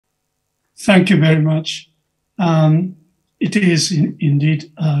Thank you very much. It is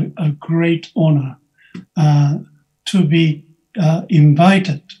indeed a great honor to be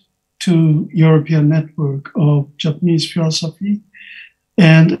invited to European Network of Japanese Philosophy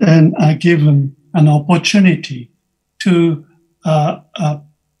and given an opportunity to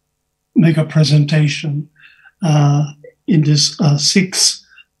make a presentation in this sixth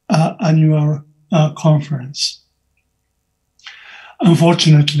annual conference.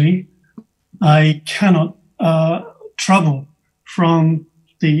 Unfortunately, I cannot travel from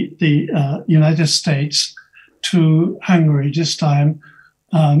the United States to Hungary this time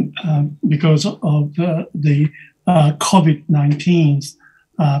because of the COVID-19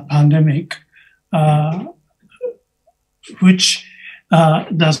 pandemic, which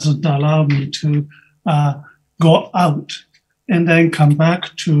doesn't allow me to go out and then come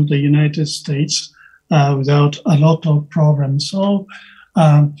back to the United States without a lot of problems. So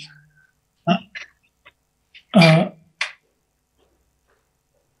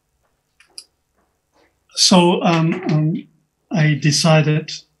I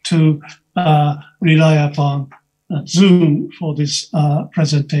decided to rely upon Zoom for this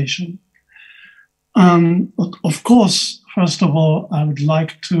presentation. Of course, first of all, I would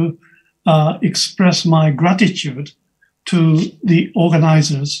like to express my gratitude to the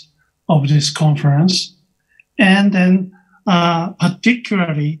organizers of this conference, and then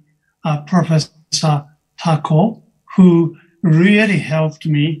particularly Professor Tako, who really helped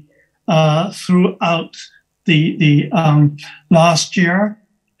me throughout the last year,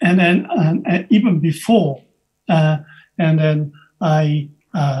 and then even before, and then I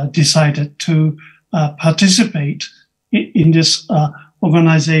decided to participate in this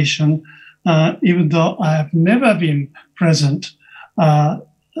organization, even though I have never been present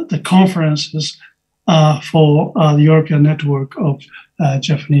the conferences for the European Network of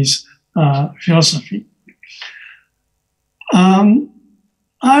Japanese Philosophy.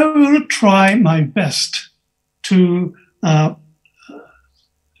 I will try my best to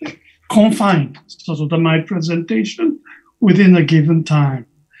confine sort of my presentation within a given time,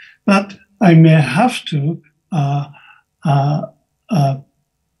 but I may have to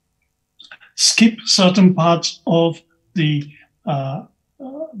skip certain parts of the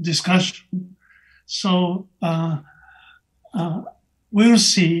discussion. So we'll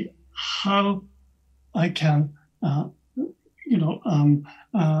see how I can,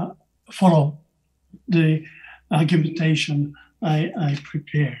 follow the argumentation I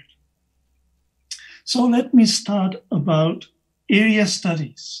prepared. So let me start about area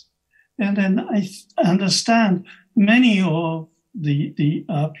studies. And then I understand many of the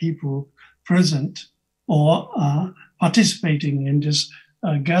people present or participating in this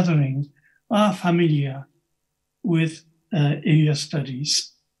gathering are familiar with area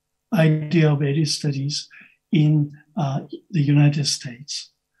studies, idea of area studies in the United States.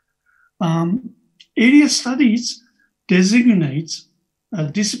 Area studies designates a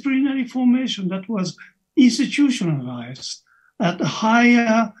disciplinary formation that was institutionalized at a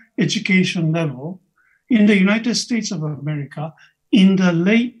higher education level in the United States of America in the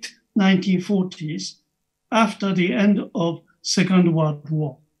late 1940s after the end of Second World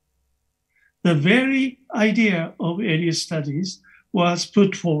War. The very idea of area studies was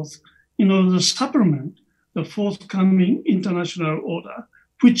put forth in order to supplement the forthcoming international order,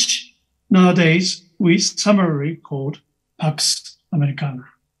 which nowadays we summarily called Pax Americana.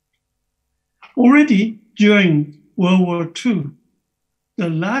 Already during World War II, the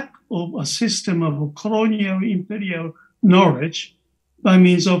lack of a system of colonial-imperial knowledge by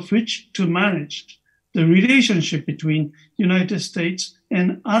means of which to manage the relationship between United States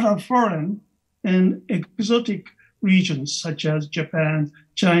and other foreign and exotic regions such as Japan,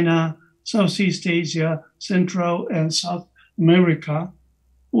 China, Southeast Asia, Central and South America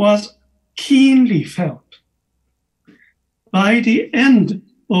was keenly felt. By the end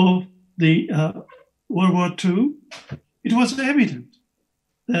of the World War II, it was evident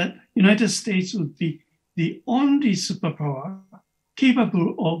that United States would be the only superpower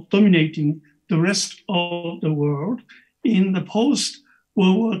capable of dominating the rest of the world in the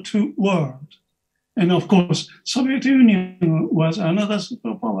post-World War II world. And of course, Soviet Union was another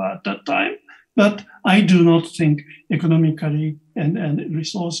superpower at that time, but I do not think economically and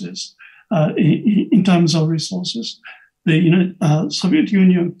resources, in terms of resources, the Soviet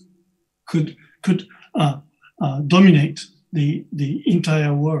Union could dominate the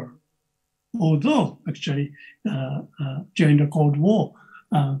entire world. Although actually during the Cold War,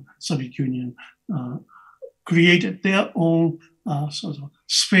 Soviet Union created their own sort of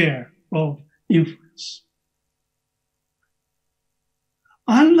sphere of influence.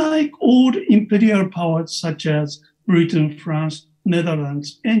 Unlike old imperial powers such as Britain, France,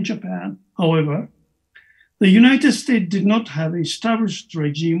 Netherlands, and Japan, however, the United States did not have an established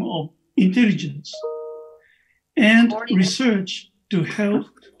regime of intelligence and research to help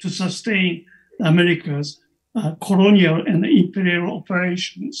to sustain America's colonial and imperial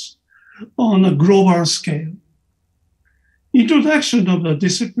operations on a global scale. Introduction of the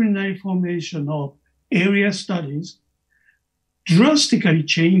disciplinary formation of area studies drastically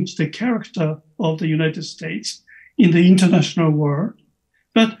changed the character of the United States in the international world,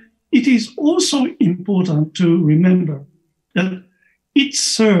 but it is also important to remember that it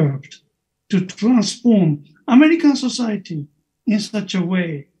served to transform American society in such a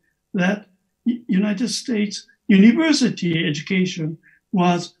way that United States university education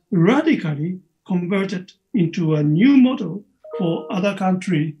was radically converted into a new model for other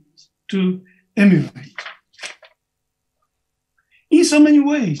countries to emulate. In so many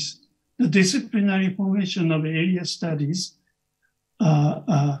ways, the disciplinary formation of area studies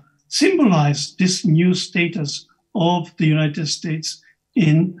symbolized this new status of the United States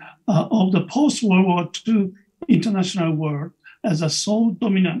of the post-World War II international world as a sole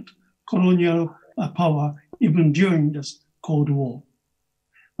dominant colonial power even during the Cold War.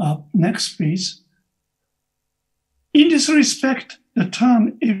 Next, please. In this respect, the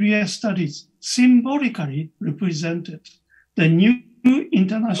term area studies symbolically represented the new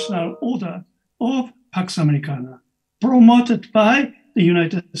international order of Pax Americana, promoted by the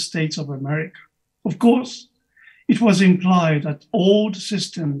United States of America. Of course, it was implied that old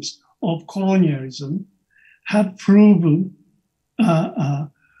systems of colonialism had proven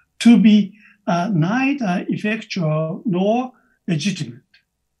to be neither effectual nor legitimate.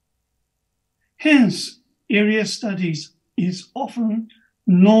 Hence, area studies is often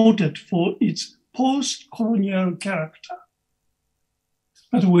noted for its post-colonial character.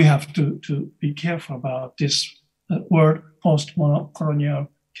 But we have to be careful about this word post-colonial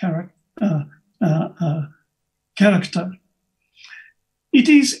character. It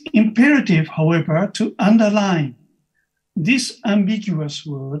is imperative, however, to underline this ambiguous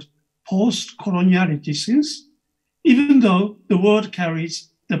word post-coloniality, since even though the word carries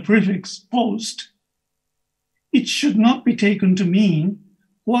the prefix post, it should not be taken to mean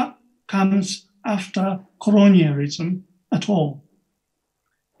what comes after colonialism at all,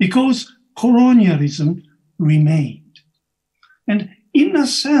 because colonialism remained. And in a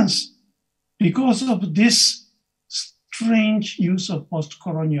sense, because of this strange use of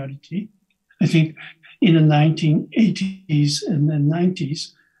post-coloniality, I think in the 1980s and the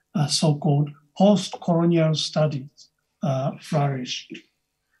 90s, so-called post-colonial studies flourished.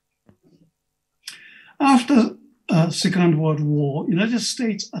 After Second World War, United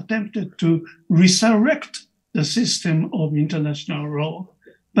States attempted to resurrect the system of international law,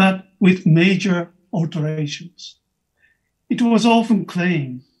 but with major alterations. It was often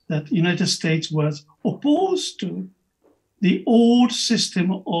claimed that the United States was opposed to the old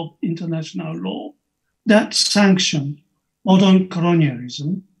system of international law that sanctioned modern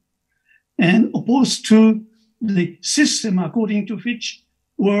colonialism, and opposed to the system according to which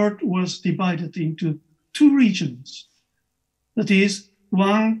the world was divided into two regions. That is,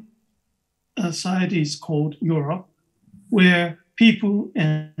 one side is called Europe, where people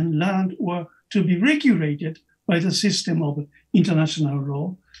and land were to be regulated by the system of international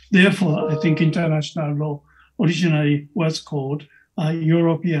law. Therefore, I think international law originally was called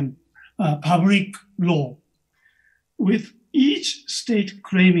European public law, with each state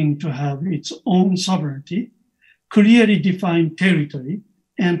claiming to have its own sovereignty, clearly defined territory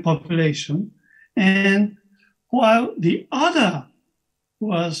and population, and while the other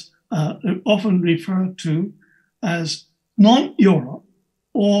was often referred to as non-Europe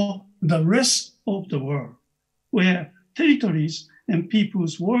or the rest of the world, where territories and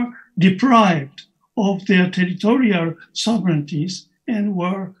peoples were deprived of their territorial sovereignties and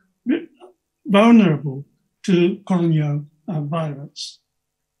were vulnerable to colonial violence.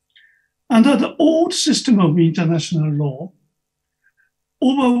 Under the old system of international law,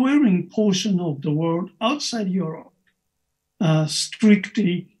 overwhelming portion of the world outside Europe,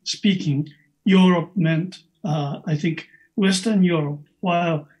 strictly speaking, Europe meant, I think, Western Europe,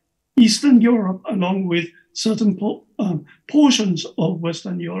 while Eastern Europe, along with certain portions of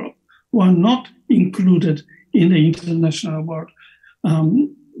Western Europe, were not included in the international world.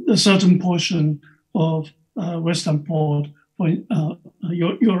 A certain portion of Western part,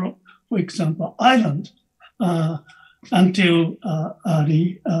 Europe, for example, Ireland, until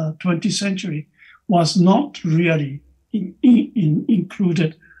early 20th century, was not really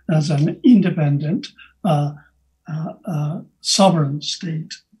included as an independent sovereign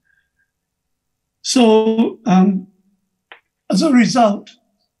state. So as a result,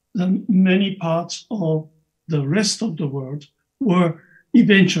 many parts of the rest of the world were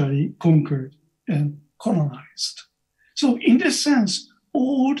eventually conquered and colonized. So in this sense,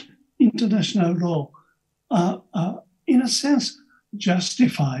 old international law, in a sense,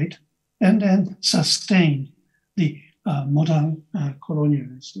 justified and then sustained the modern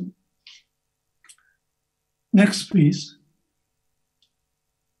colonialism. Next, please.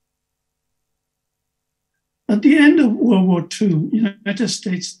 At the end of World War II, the United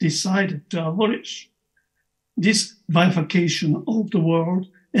States decided to abolish this bifurcation of the world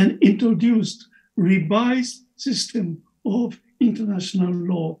and introduced revised system of international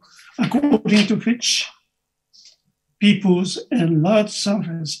law, according to which peoples and large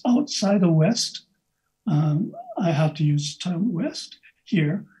surfaces outside the West, I have to use the term West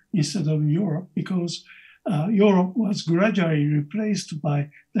here instead of Europe, because Europe was gradually replaced by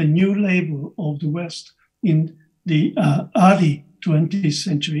the new label of the West in the early 20th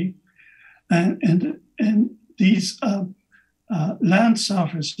century. And these land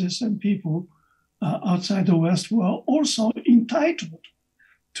surfaces and people outside the West were also entitled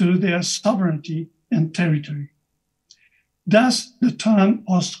to their sovereignty and territory. Thus, the term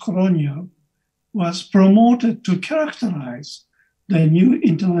post-colonial was promoted to characterize the new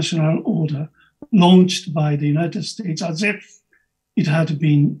international order launched by the United States as if it had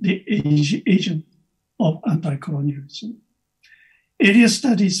been the agent of anti-colonialism. Area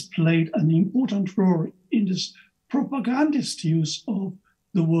studies played an important role in this propagandist use of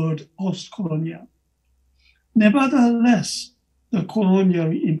the word post-colonial. Nevertheless, the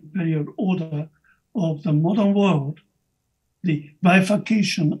colonial-imperial order of the modern world, the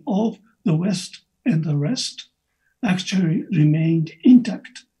bifurcation of the West and the rest, actually remained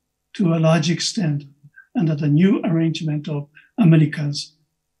intact to a large extent under the new arrangement of Americas.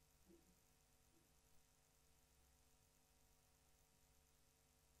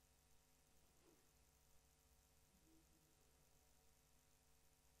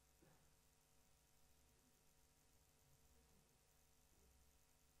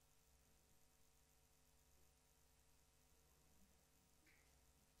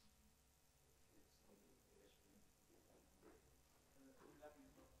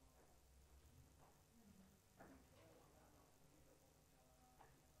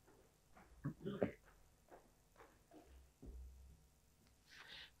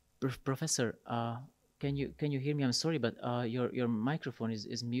 Professor, can you hear me? I'm sorry, but your microphone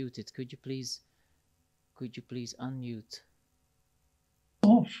is muted. Could you please unmute?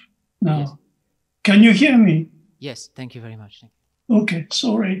 Off now. Yes. Can you hear me? Yes, thank you very much. Okay,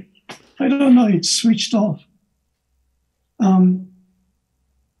 sorry. I don't know, it's switched off.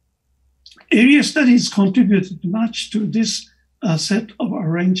 Area studies contributed much to this set of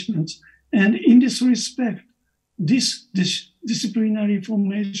arrangements, and in this respect, this disciplinary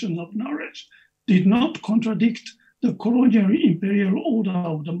formation of knowledge did not contradict the colonial-imperial order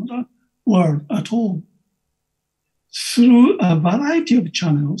of the modern world at all. Through a variety of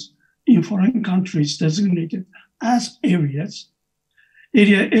channels in foreign countries designated as areas,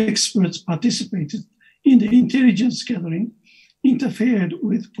 area experts participated in the intelligence gathering, interfered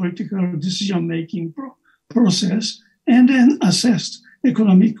with political decision-making process, and then assessed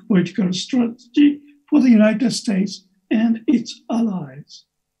economic political strategy for the United States and its allies.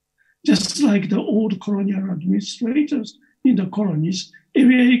 Just like the old colonial administrators in the colonies,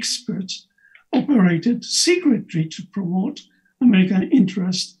 area experts operated secretly to promote American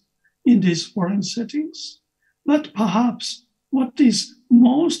interests in these foreign settings. But perhaps what is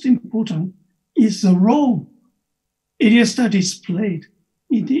most important is the role area studies played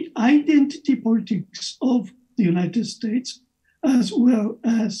in the identity politics of the United States as well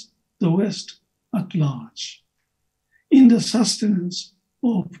as the West at large, in the sustenance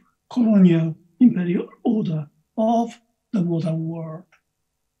of colonial imperial order of the modern world.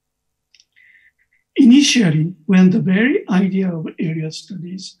 Initially, when the very idea of area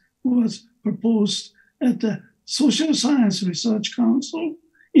studies was proposed at the Social Science Research Council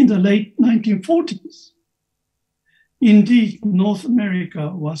in the late 1940s, indeed, North America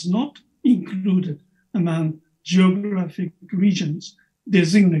was not included among geographic regions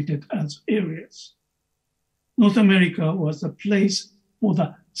designated as areas. North America was the place for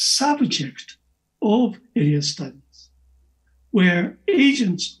the subject of area studies, where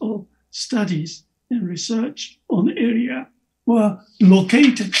agents of studies and research on area were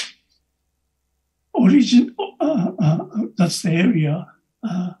located. That's the area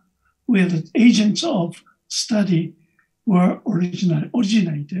where the agents of study were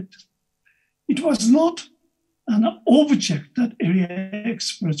originated. It was not an object that area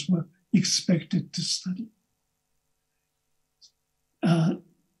experts were expected to study.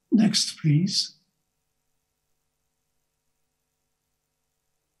 Next, please.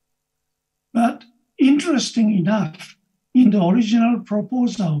 But interesting enough, in the original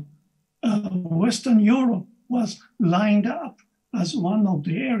proposal, Western Europe was lined up as one of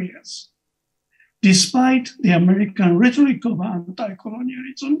the areas. Despite the American rhetoric of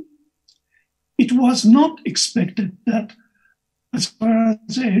anti-colonialism, it was not expected that, as far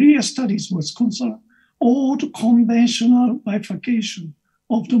as area studies was concerned, old conventional bifurcation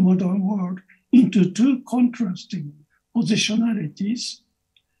of the modern world into two contrasting positionalities,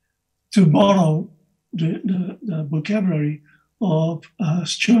 to borrow the vocabulary of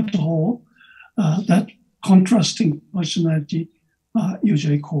Stuart Hall, that contrasting positionality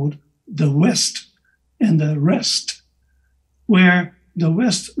usually called the West and the rest, where the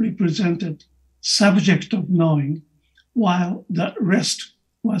West represented subject of knowing, while the rest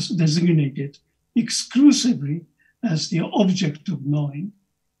was designated exclusively as the object of knowing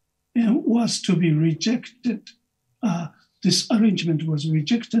and was to be rejected. This arrangement was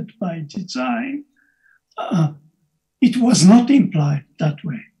rejected by design. It was not implied that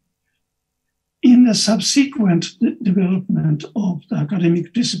way. In the subsequent development of the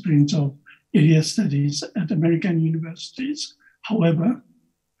academic disciplines of area studies at American universities, however,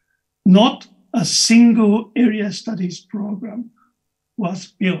 not a single area studies program was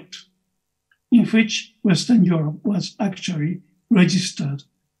built in which Western Europe was actually registered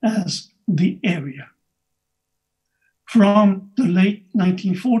as the area. From the late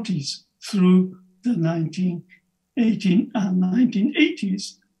 1940s through the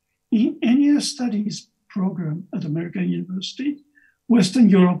 1980s, in area studies program at American University, Western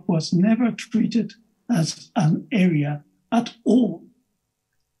Europe was never treated as an area at all.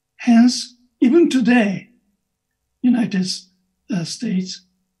 Hence, even today, United States,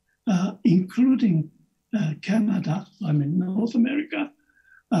 including Canada, North America,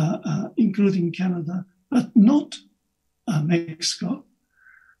 including Canada, but not Mexico,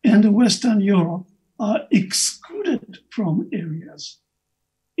 and Western Europe are excluded from areas.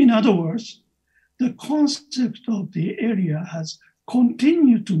 In other words, the concept of the area has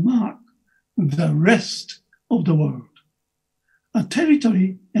continued to mark the rest of the world, a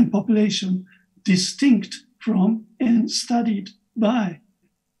territory and population distinct from and studied by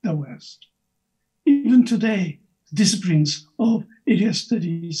the West. Even today, disciplines of area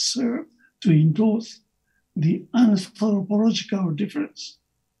studies serve to endorse the anthropological difference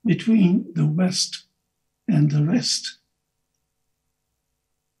between the West and the rest.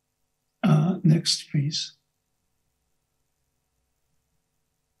 Next, please.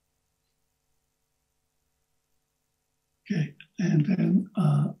 Okay, and then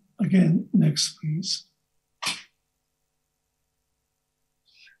again, next, please.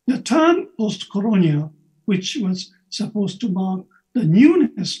 The term post-colonial, which was supposed to mark the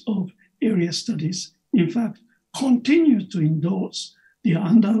newness of area studies, in fact, continues to endorse the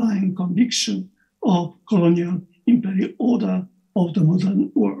underlying conviction of colonial imperial order of the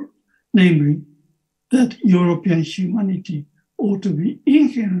modern world, namely that European humanity ought to be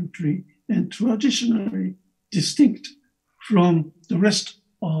inherently and traditionally distinct from the rest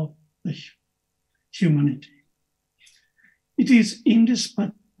of the humanity. It is in this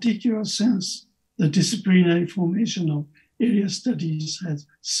particular sense the disciplinary formation of area studies has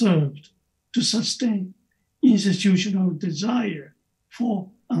served to sustain institutional desire for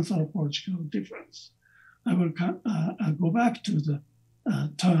anthropological difference. I will go back to the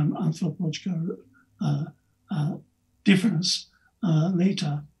term anthropological difference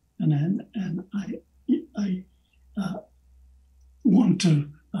later, and I want to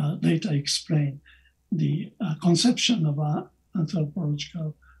later explain the conception of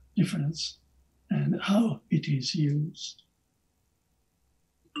anthropological difference and how it is used.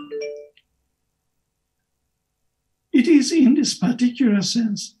 It is in this particular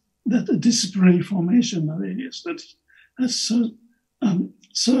sense that the disciplinary formation of area studies has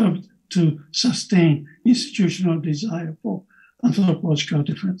served to sustain institutional desire for anthropological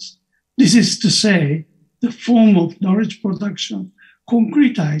difference. This is to say, the form of knowledge production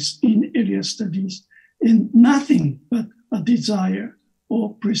concretized in area studies in nothing but a desire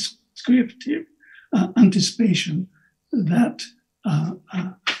or prescriptive anticipation that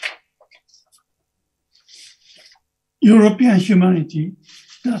European humanity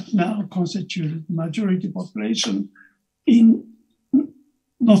that now constituted majority population in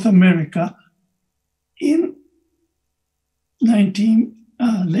North America in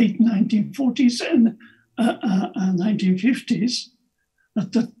late 1940s and 1950s,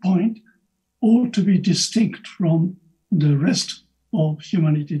 at that point, ought to be distinct from the rest of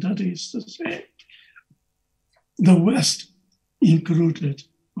humanity. That is to say, the West included,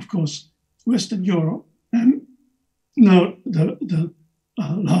 of course, Western Europe and now the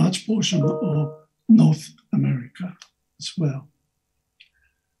large portion of North America as well.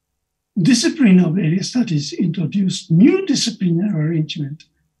 Discipline of area studies introduced new disciplinary arrangement,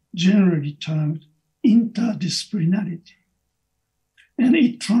 generally termed interdisciplinarity, and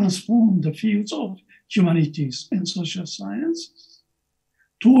it transformed the fields of humanities and social sciences.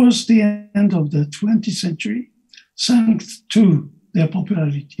 Towards the end of the 20th century, thanks to their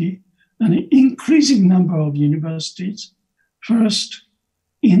popularity, an increasing number of universities, first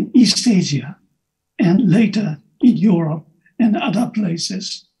in East Asia and later in Europe and other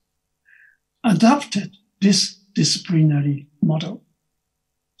places, adopted this disciplinary model.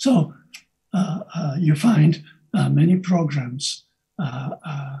 So you find many programs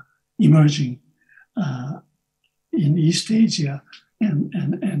emerging in East Asia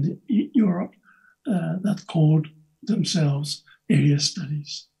and Europe that called themselves area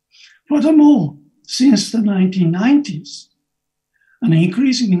studies. Furthermore, since the 1990s, an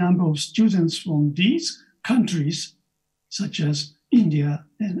increasing number of students from these countries, such as India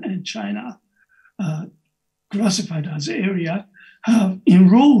and China, classified as area, have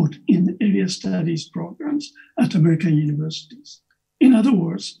enrolled in area studies programs at American universities. In other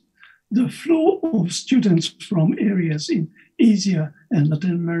words, the flow of students from areas in Asia and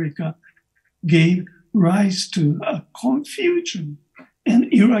Latin America gave rise to a confusion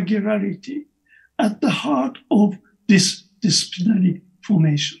and irregularity at the heart of this disciplinary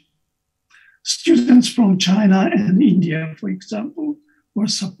formation. Students from China and India, for example, were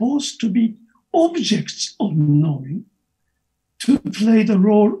supposed to be objects of knowing, to play the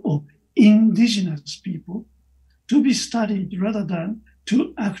role of indigenous people, to be studied rather than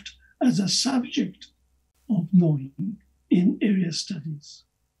to act as a subject of knowing in area studies.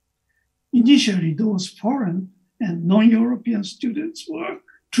 Initially, those foreign and non-European students were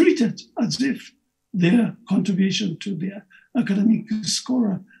treated as if their contribution to their academic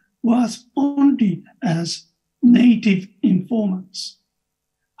scholar was only as native informants.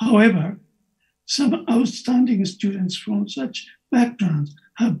 However, some outstanding students from such backgrounds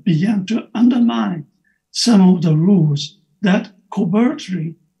have begun to undermine some of the rules that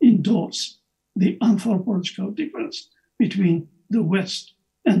covertly endorse the anthropological difference between the West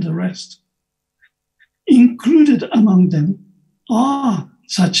and the rest. Included among them are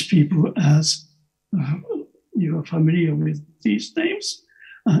such people as, you are familiar with these names,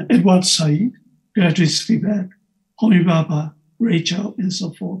 Edward Said, Beatrice Fibek, Homi Bhabha, Rachel, and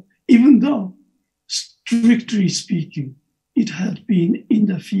so forth, even though, strictly speaking, it had been in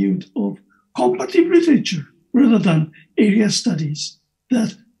the field of comparative literature rather than area studies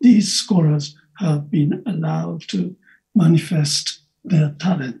that these scholars have been allowed to manifest their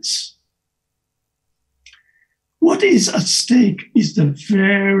talents. What is at stake is the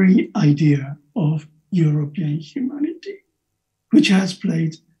very idea of European humanity, which has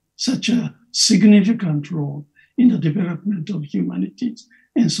played such a significant role in the development of humanities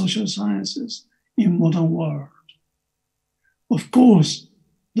and social sciences in modern world. Of course,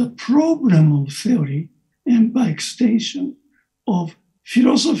 the problem of theory, and by extension of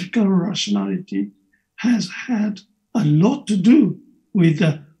philosophical rationality, has had a lot to do with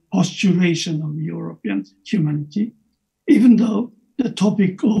the postulation of European humanity, even though the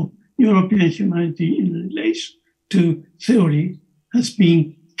topic of European humanity in relation to theory has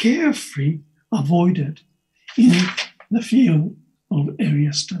been carefully avoided in the field of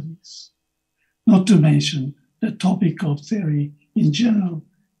area studies. Not to mention, the topic of theory in general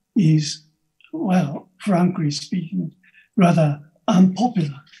is, well, frankly speaking, rather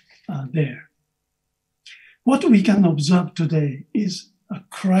unpopular there. What we can observe today is a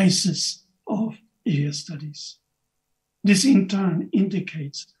crisis of area studies. This in turn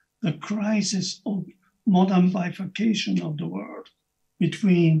indicates the crisis of modern bifurcation of the world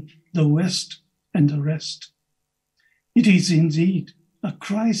between the West and the rest. It is indeed a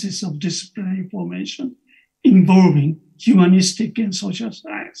crisis of disciplinary formation involving humanistic and social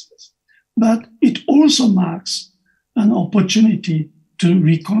sciences, but it also marks an opportunity to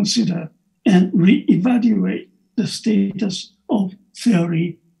reconsider and reevaluate the status of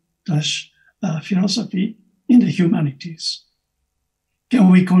theory/philosophy in the humanities.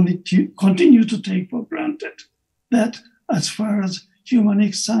 Can we continue to take for granted that as far as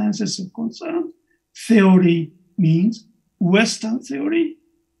humanic sciences are concerned, theory means Western theory,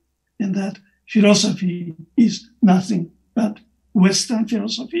 and that philosophy is nothing but Western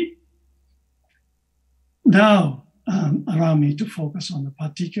philosophy? Now, allow me to focus on the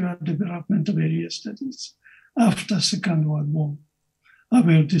particular development of area studies after Second World War. I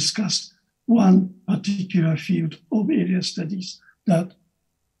will discuss one particular field of area studies, that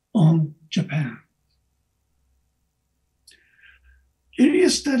on Japan. Area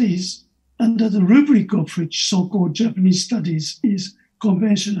studies, under the rubric of which so-called Japanese studies is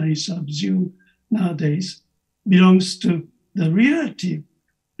conventionally subsumed nowadays, belongs to the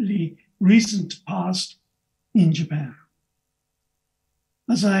relatively recent past in Japan.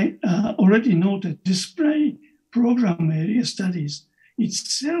 As I already noted, display program area studies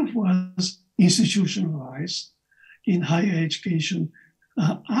itself was institutionalized in higher education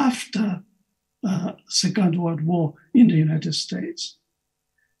after Second World War in the United States.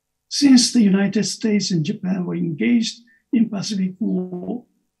 Since the United States and Japan were engaged in Pacific War,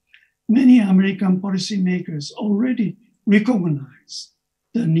 many American policymakers already recognized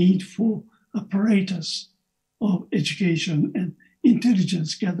the need for apparatus of education and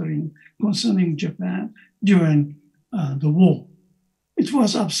intelligence gathering concerning Japan during the war. It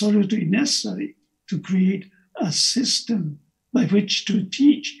was absolutely necessary to create a system by which to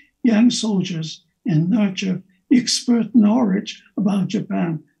teach young soldiers and nurture expert knowledge about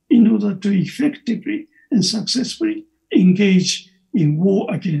Japan in order to effectively and successfully engage in war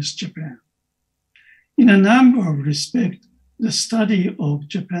against Japan. In a number of respects, the study of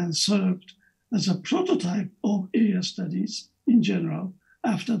Japan served as a prototype of area studies in general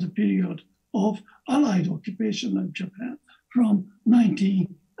after the period of Allied occupation of Japan from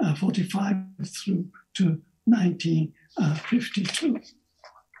 1945 through to 1952.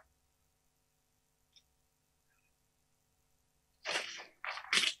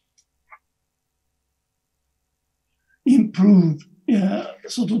 Improve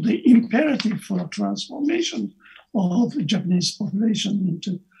sort of the imperative for a transformation of the Japanese population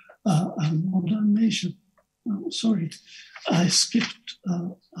into a modern nation. Sorry, I skipped,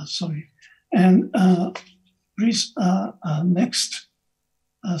 sorry. And please, next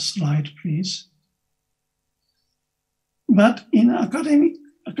slide, please. But in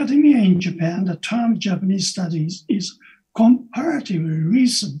academia in Japan, the term Japanese studies is comparatively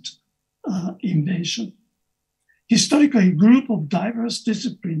recent invention. Historically, a group of diverse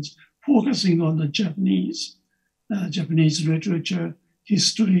disciplines focusing on the Japanese literature,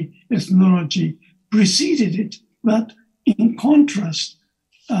 history, ethnology preceded it, but in contrast,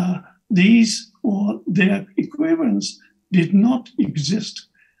 these or their equivalents did not exist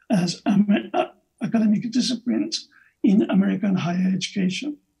as academic disciplines in American higher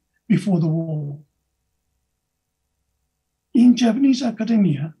education before the war. In Japanese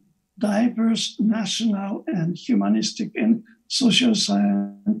academia, diverse national and humanistic and social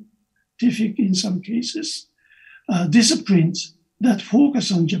scientific, in some cases, disciplines that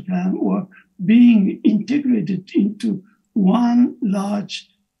focus on Japan were being integrated into one large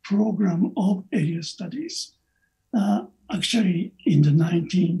program of area studies. Actually, in the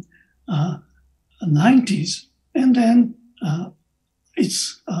 1990s, and then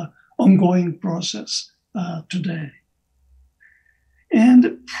its ongoing process today.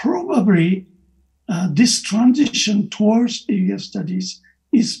 And probably this transition towards area studies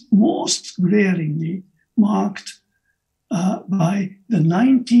is most glaringly marked by the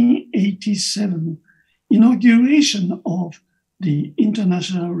 1987 inauguration of the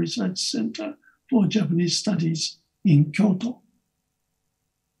International Research Center for Japanese Studies in Kyoto.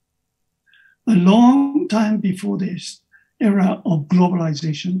 A long time before this era of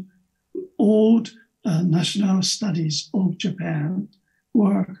globalization, old national studies of Japan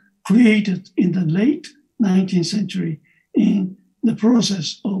were created in the late 19th century in the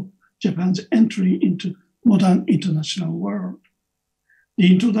process of Japan's entry into modern international world.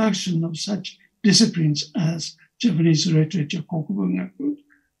 The introduction of such disciplines as Japanese literature, kokubungaku,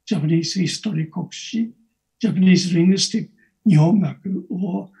 Japanese history, kokushi, Japanese linguistic, nihongaku,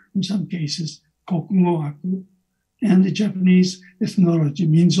 or in some cases, kokugogaku, and the Japanese ethnology,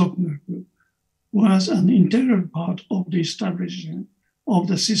 minzokugaku, was an integral part of the establishment of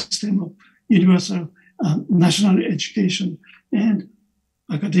the system of universal national education and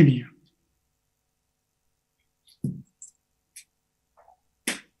academia.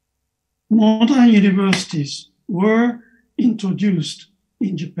 Modern universities were introduced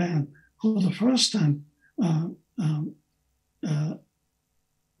in Japan for the first time,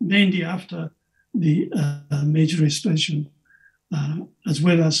 mainly after the Meiji Restoration, as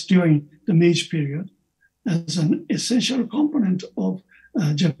well as during the Meiji period, as an essential component of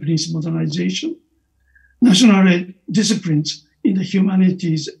Japanese modernization. National disciplines in the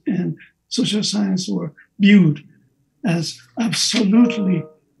humanities and social science were viewed as absolutely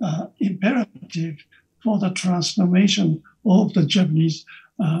imperative for the transformation of the Japanese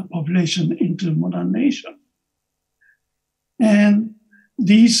population into modern nation. And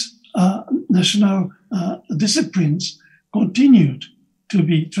these national disciplines continued to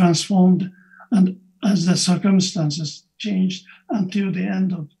be transformed and as the circumstances changed until the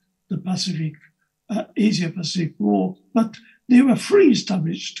end of the Asia-Pacific War, but they were fully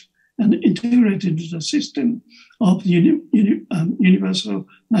established and integrated into the system of universal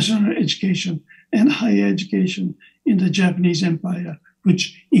national education and higher education in the Japanese Empire,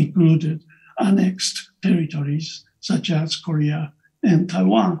 which included annexed territories such as Korea and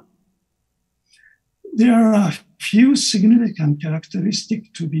Taiwan. There are a few significant characteristics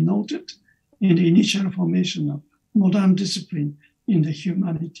to be noted in the initial formation of modern discipline in the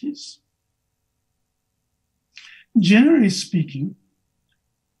humanities. Generally speaking,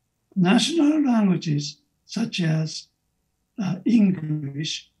 national languages such as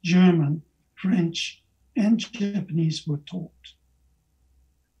English, German, French, and Japanese were taught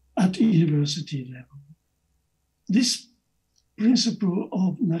at university level. This principle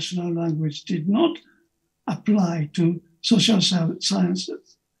of national language did not apply to social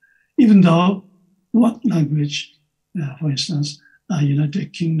sciences, even though what language, for instance,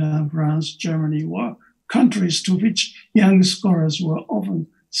 United Kingdom, France, Germany were countries to which young scholars were often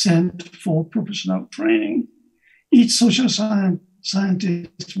sent for professional training. Each social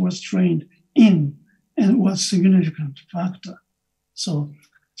scientist was trained in and was a significant factor. So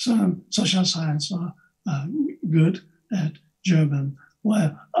some social science are good at German,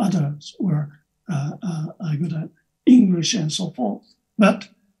 while others were good at English and so forth. But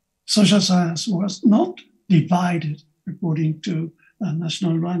social science was not divided according to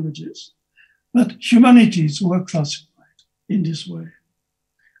national languages. But humanities were classified in this way.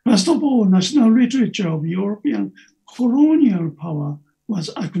 First of all, national literature of European colonial power was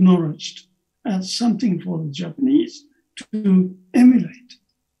acknowledged as something for the Japanese to emulate.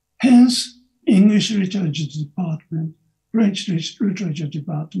 Hence, English literature department, French literature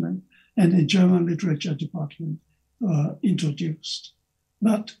department, and the German literature department were introduced.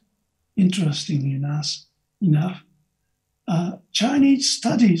 But interestingly enough, Chinese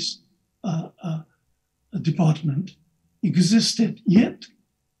studies department existed, yet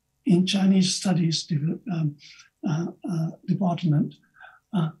in Chinese studies department,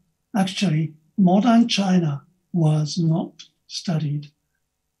 actually modern China was not studied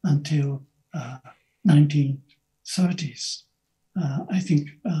until 1930s. I think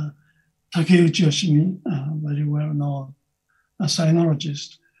Takeuchi Yoshimi, very well-known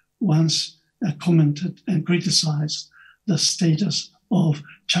sinologist, once commented and criticized the status of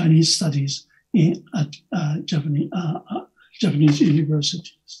Chinese studies at Japanese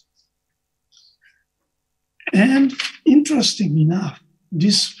universities. And interestingly enough,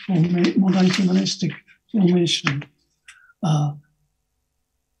 this modern humanistic formation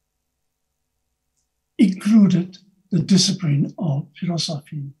included the discipline of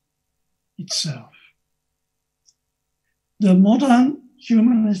philosophy itself. The modern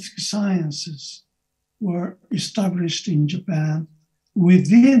humanistic sciences were established in Japan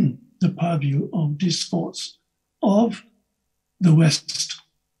within the purview of discourse of the West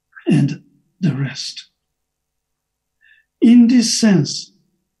and the rest. In this sense,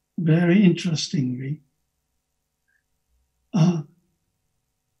 very interestingly,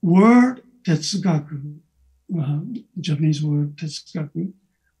 word tetsugaku, Japanese word tetsugaku,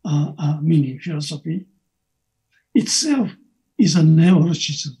 meaning philosophy, itself is a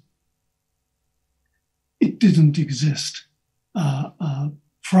neologism. It didn't exist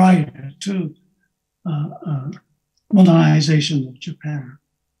prior to modernization of Japan.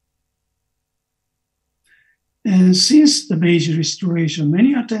 And since the Meiji Restoration,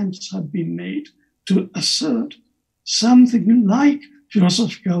 many attempts have been made to assert something like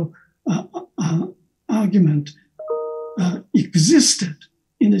philosophical argument existed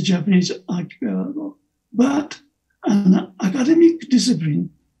in the Japanese archipelago, but an academic discipline,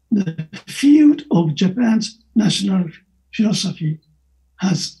 the field of Japan's national philosophy,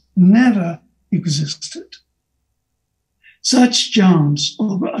 has never existed. Such genres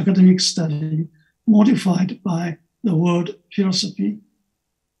of academic study modified by the word philosophy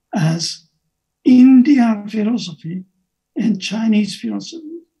as Indian philosophy and Chinese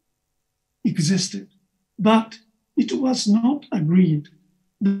philosophy existed, but it was not agreed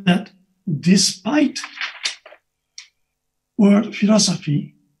that despite word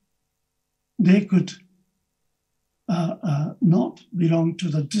philosophy, they could not belong to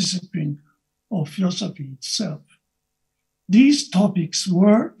the discipline of philosophy itself. These topics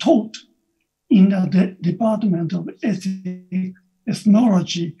were taught in the Department of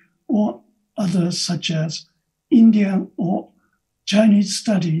Ethnology or others such as Indian or Chinese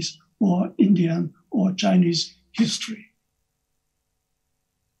studies or Indian or Chinese history.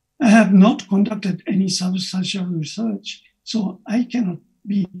 I have not conducted any substantial research, so I cannot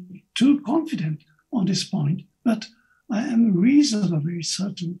be too confident on this point, but I am reasonably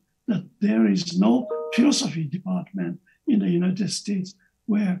certain that there is no philosophy department in the United States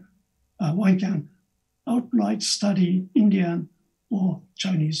where one can outright study Indian or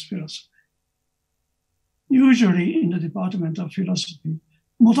Chinese philosophy. Usually in the Department of Philosophy,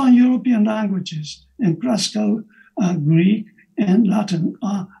 modern European languages and classical Greek and Latin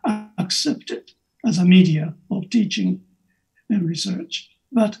are accepted as a media of teaching and research,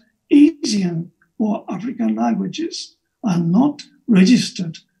 but Asian or African languages are not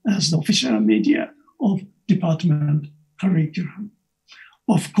registered as the official media of department curriculum.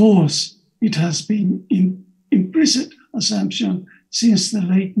 Of course, it has been implicit assumption since the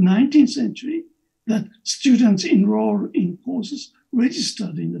late 19th century that students enrolled in courses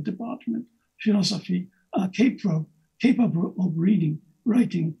registered in the department philosophy are capable of reading,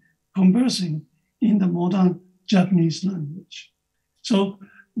 writing, conversing in the modern Japanese language. So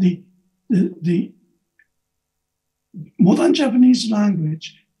the modern Japanese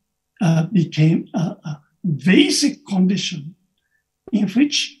language became a basic condition in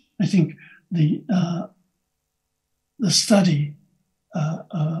which I think the study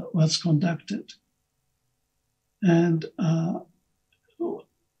was conducted. And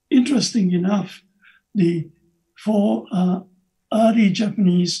interesting enough, for early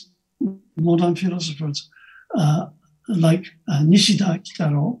Japanese modern philosophers like Nishida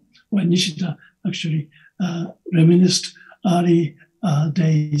Kitaro, where Nishida actually reminisced early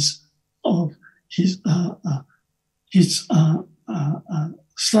days of his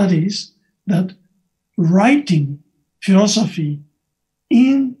studies, that writing philosophy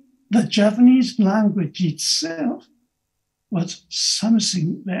in the Japanese language itself was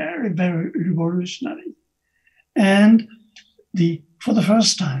something very, very revolutionary. And for the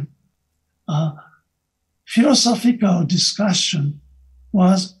first time, philosophical discussion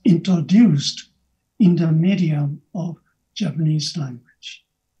was introduced in the medium of Japanese language.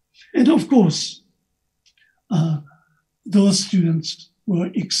 And of course, those students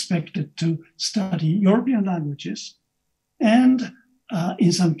were expected to study European languages and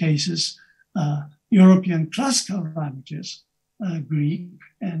in some cases, European classical languages, Greek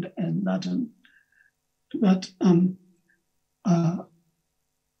and Latin. But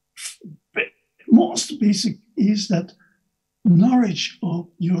most basic is that knowledge of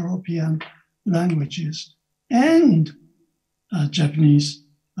European languages and Japanese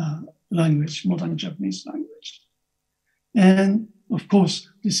language, modern Japanese language. And of course,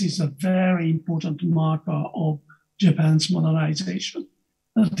 this is a very important marker of Japan's modernization.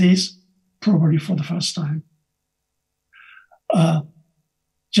 That is probably for the first time.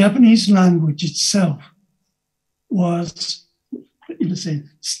 Japanese language itself was, in a sense,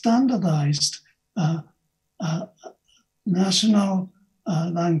 standardized national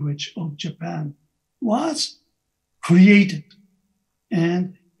language of Japan was created,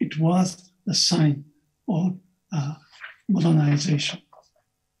 and it was the sign of modernization.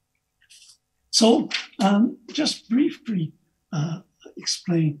 So just briefly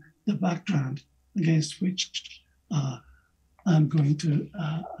explain the background against which I'm going to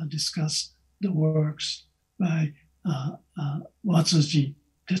discuss the works by Watsuji,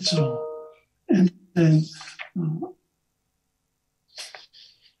 Tetsuro, and then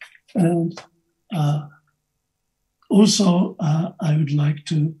also I would like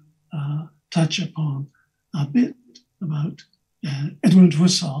to touch upon a bit about Edmund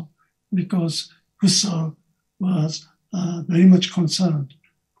Husserl, because Husserl was very much concerned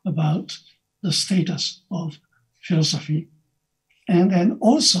about the status of philosophy. And then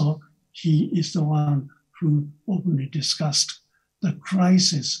also, he is the one who openly discussed the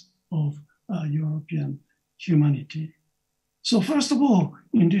crisis of European humanity. So first of all,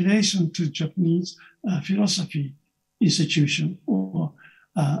 in relation to Japanese philosophy institution or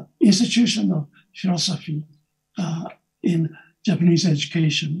institution of philosophy in Japanese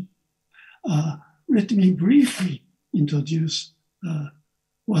education, let me briefly introduce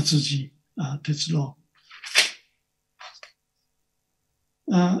Watsuji Tetsuro.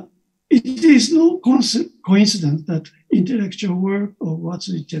 It is no coincidence that intellectual work of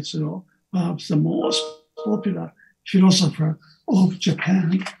Watsuji Tetsuro, perhaps the most popular philosopher of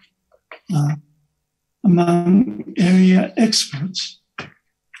Japan, among area experts,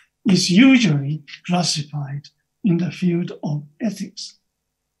 is usually classified in the field of ethics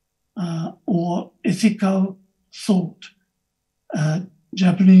or ethical thought,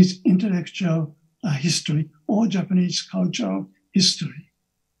 Japanese intellectual history or Japanese cultural history.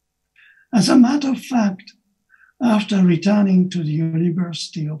 As a matter of fact, after returning to the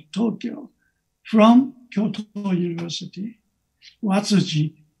University of Tokyo from Kyoto University,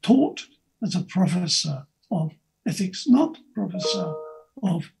 Watsuji taught as a professor of ethics, not professor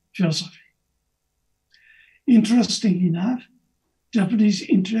of philosophy. Interestingly enough, Japanese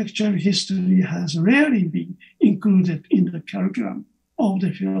intellectual history has rarely been included in the curriculum of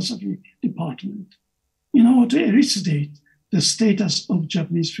the philosophy department. In order to elucidate the status of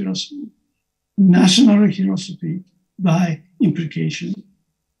Japanese philosophy, national philosophy by implication,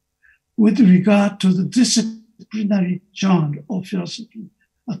 with regard to the disciplinary genre of philosophy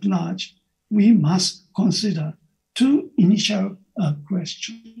at large, we must consider two initial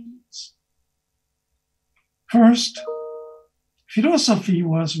questions. First, philosophy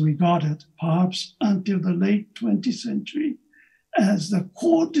was regarded, perhaps until the late 20th century, as the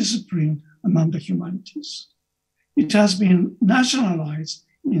core discipline among the humanities. It has been nationalized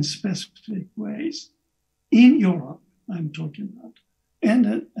in specific ways in Europe, I'm talking about,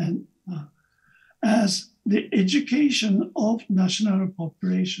 and as the education of national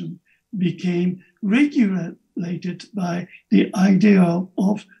population became regulated by the ideal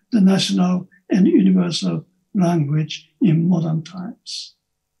of the national and universal language in modern times.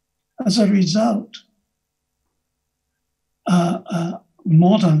 As a result,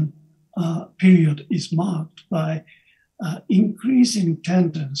 modern period is marked by increasing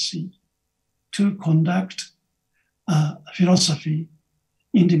tendency to conduct philosophy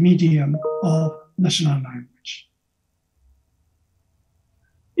in the medium of national language.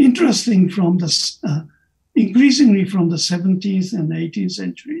 Increasingly from the 17th and 18th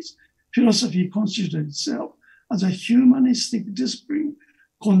centuries, philosophy considered itself as a humanistic discipline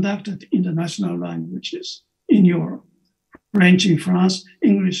conducted in the national languages in Europe, French in France,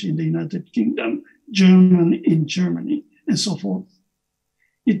 English in the United Kingdom, German in Germany, and so forth.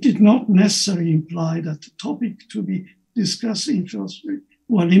 It did not necessarily imply that the topic to be discussed in philosophy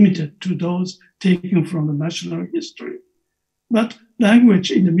were limited to those taken from the national history, but language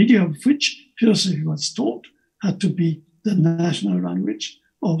in the medium of which philosophy was taught had to be the national language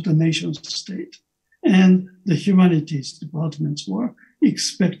of the nation state, and the humanities departments were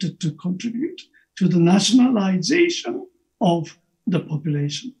expected to contribute to the nationalization of the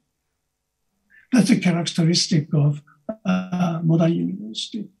population. That's a characteristic of modern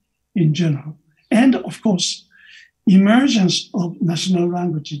university in general. And of course, emergence of national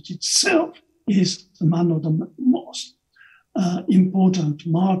languages itself is one of the most important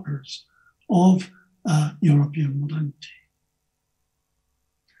markers of European modernity.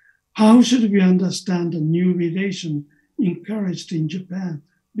 How should we understand the new relation encouraged in Japan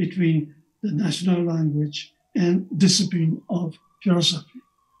between the national language and discipline of philosophy?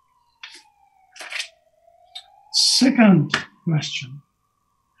 Second question.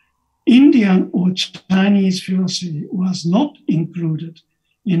 Indian or Chinese philosophy was not included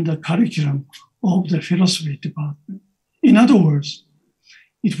in the curriculum of the philosophy department. In other words,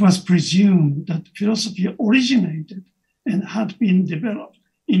 it was presumed that philosophy originated and had been developed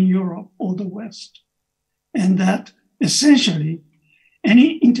in Europe or the West, and that essentially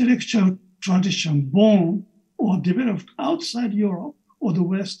any intellectual tradition born or developed outside Europe or the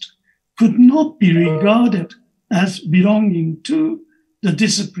West could not be regarded as belonging to the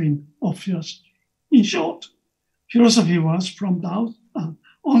discipline of philosophy. In short, philosophy was from the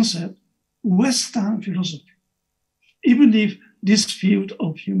onset Western philosophy, even if this field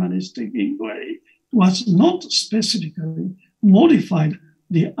of humanistic inquiry was not specifically modified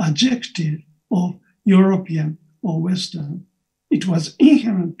the adjective of European or Western. It was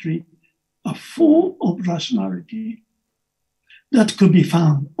inherently a form of rationality that could be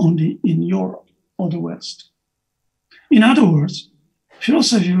found only in Europe or the West. In other words,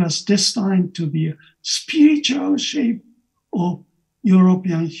 philosophy was destined to be a spiritual shape of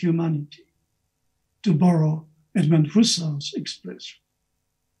European humanity, to borrow Edmund Husserl's expression.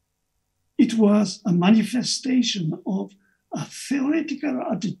 It was a manifestation of a theoretical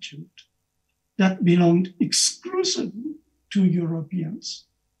attitude that belonged exclusively to Europeans.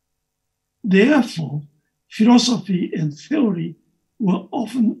 Therefore, philosophy and theory were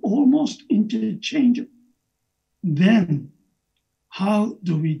often almost interchangeable. Then, how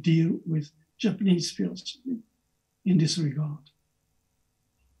do we deal with Japanese philosophy in this regard?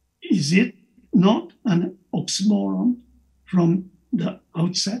 Is it not an oxymoron from the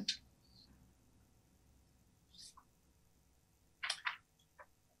outset?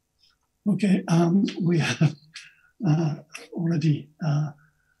 Okay, we have already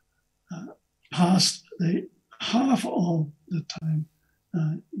passed the half of the time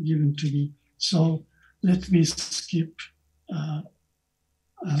given to me. So let me skip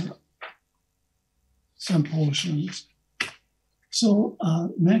some portions. So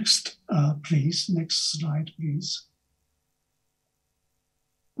next, please, next slide, please.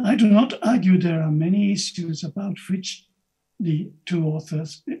 I do not argue there are many issues about which the two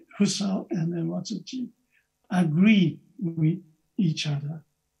authors, Husserl and then Watsuji, agree with each other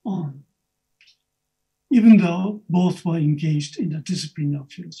on, even though both were engaged in the discipline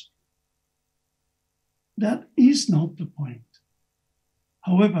of philosophy. That is not the point.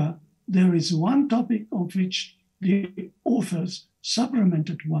 However, there is one topic on which the authors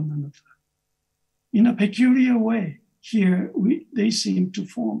supplemented one another. In a peculiar way, here they seem to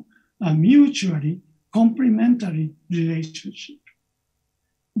form a mutually complementary relationship.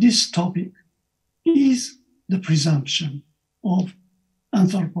 This topic is the presumption of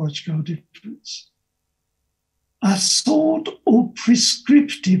anthropological difference, a sort of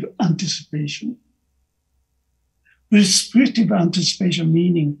prescriptive anticipation. Prescriptive anticipation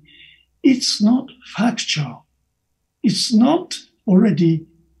meaning it's not factual, it's not already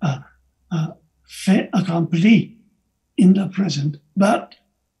fait accompli in the present, but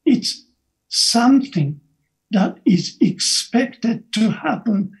it's something that is expected to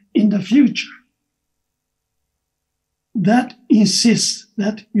happen in the future. That insists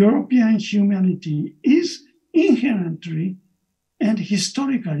that European humanity is inherently and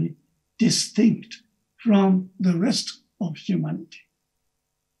historically distinct from the rest of humanity.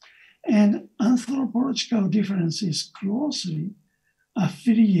 And anthropological difference is closely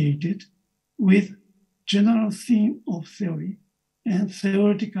affiliated with general theme of theory and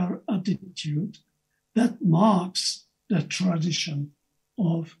theoretical attitude that marks the tradition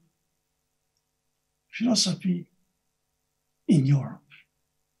of philosophy in Europe.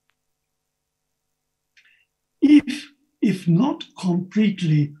 If not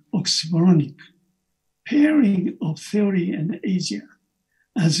completely oxymoronic, pairing of theory and Asia,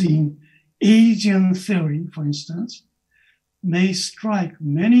 as in Asian theory, for instance, may strike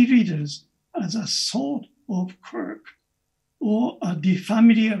many readers as a sort of quirk or a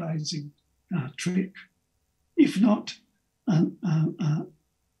defamiliarizing trick, if not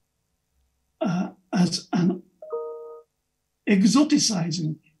as an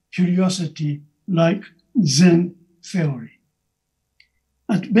exoticizing curiosity like Zen theory.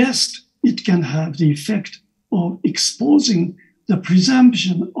 At best, it can have the effect of exposing the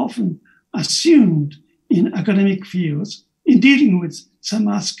presumption often assumed in academic fields in dealing with some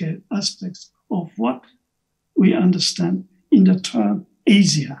aspects of what we understand in the term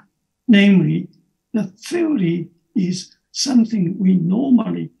Asia, namely that theory is something we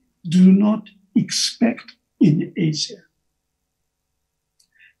normally do not expect in Asia.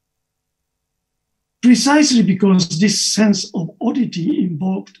 Precisely because this sense of oddity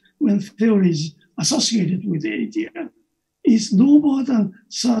invoked when theory is associated with Asia is no more than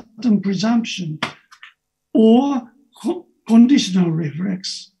certain presumption or conditional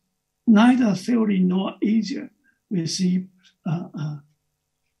reflex. Neither theory nor Asia receive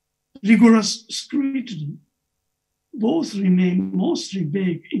rigorous scrutiny. Both remain mostly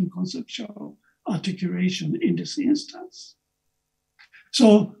vague in conceptual articulation in this instance.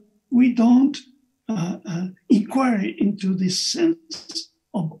 So we don't inquire into this sense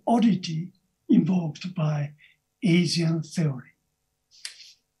of oddity invoked by Asian theory.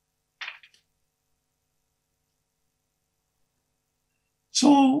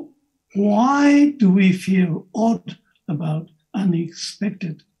 So why do we feel odd about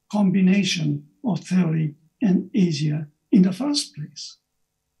unexpected combination of theory and Asia in the first place?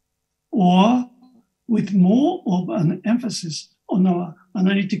 Or with more of an emphasis on our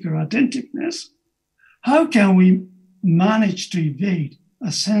analytical attentiveness, how can we manage to evade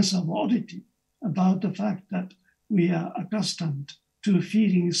a sense of oddity about the fact that we are accustomed to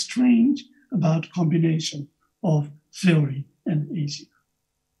feeling strange about combination of theory and Asia?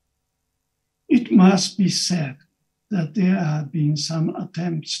 It must be said that there have been some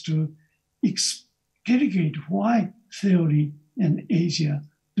attempts to explicate why theory and Asia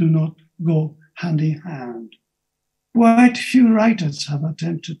do not go hand in hand. Quite few writers have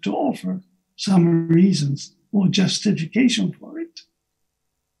attempted to offer some reasons or justification for it.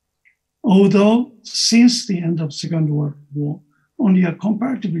 Although since the end of the Second World War, only a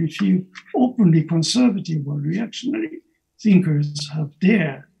comparatively few openly conservative or reactionary thinkers have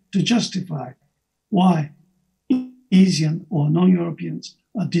dared to justify why Asian or non-Europeans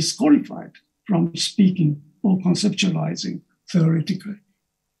are disqualified from speaking or conceptualizing theoretically.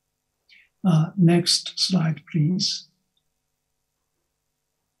 Next slide, please.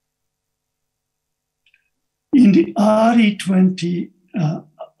 In the early 20th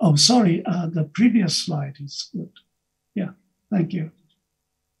sorry, the previous slide is good. Yeah, thank you.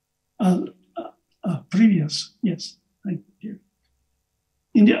 Previous, yes, thank you.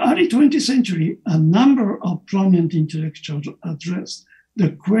 In the early 20th century, a number of prominent intellectuals addressed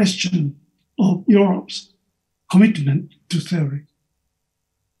the question of Europe's commitment to theory.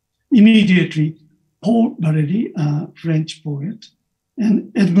 Immediately, Paul Valéry, a French poet,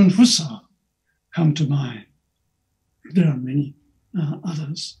 and Edmund Husserl come to mind. There are many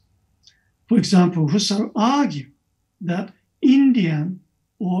others. For example, Husserl argued that Indian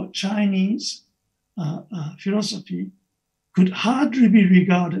or Chinese philosophy could hardly be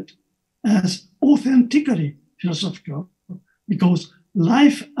regarded as authentically philosophical because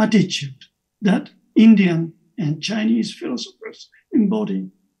life attitude that Indian and Chinese philosophers embody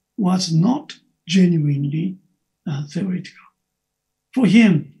was not genuinely theoretical. For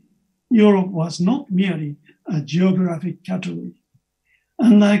him, Europe was not merely a geographic category.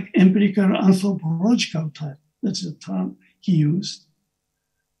 Unlike empirical anthropological type, that's the term he used,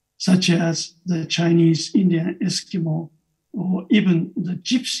 such as the Chinese, Indian, Eskimo, or even the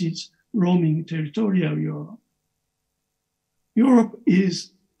gypsies roaming territorial Europe. Europe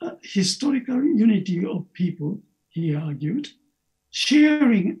is a historical unity of people, he argued,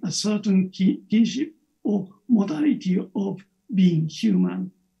 sharing a certain kinship or modality of being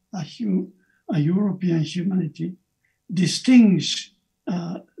human, a European humanity,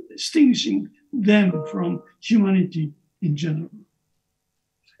 distinguishing them from humanity in general.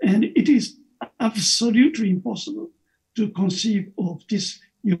 And it is absolutely impossible to conceive of this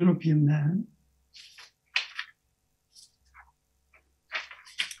European man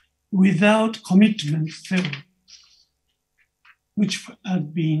without commitment theory, which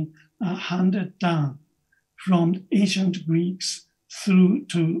had been handed down from ancient Greeks through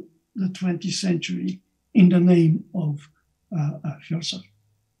to the 20th century in the name of philosophy.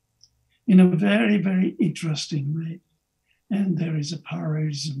 In a very, very interesting way. And there is a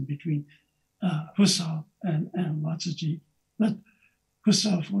parallelism between Husserl and Watsuji. But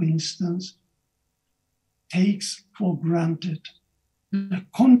Husserl, for instance, takes for granted the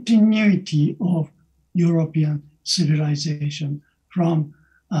continuity of European civilization from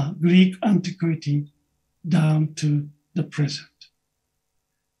Greek antiquity down to the present.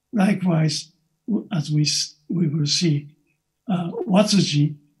 Likewise, as we will see,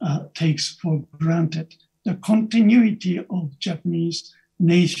 Watsuji takes for granted the continuity of Japanese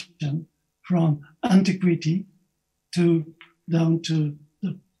nation from antiquity down to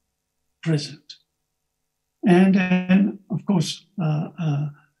the present. And then, of course,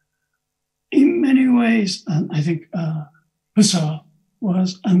 in many ways, I think Husserl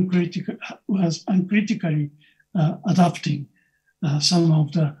was uncritically adopting some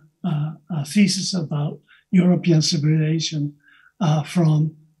of the thesis about European civilization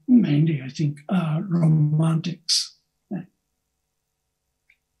from mainly, I think, romantics.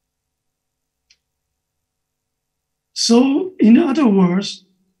 So, in other words,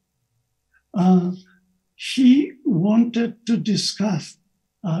 he wanted to discuss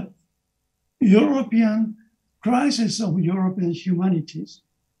European crisis of European humanities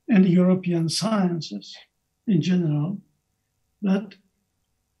and European sciences in general, but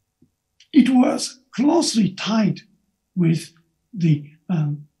it was closely tied with the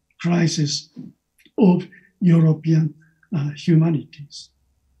crisis of European humanities.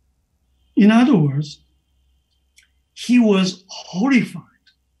 In other words, he was horrified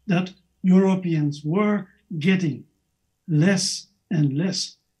that Europeans were getting less and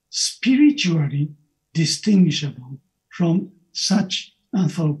less spiritually distinguishable from such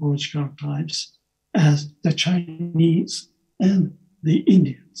anthropological types as the Chinese and the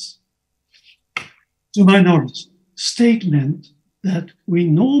Indians. To my knowledge, statement that we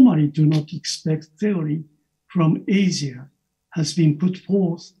normally do not expect theory from Asia has been put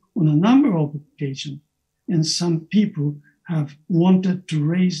forth on a number of occasions, and some people have wanted to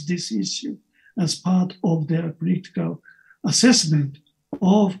raise this issue as part of their critical assessment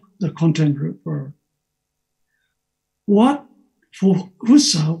of the contemporary world. For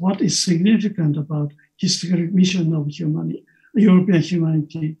Husserl, what is significant about his recognition of European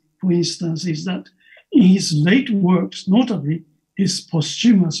humanity, for instance, is that in his late works, notably his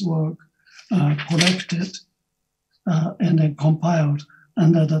posthumous work, collected and then compiled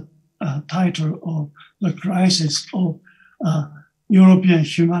under the title of The Crisis of European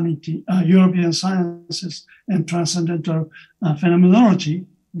Humanity, European Sciences and Transcendental Phenomenology,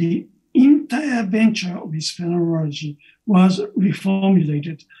 the entire venture of his phenomenology was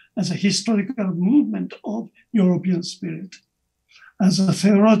reformulated as a historical movement of European spirit, as a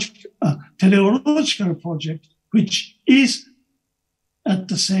teleological project, which is at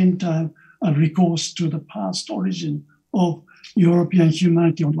the same time a recourse to the past origin of European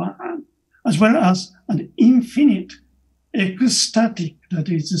humanity on one hand, as well as an infinite ecstatic, that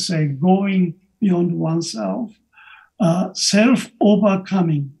is to say, going beyond oneself,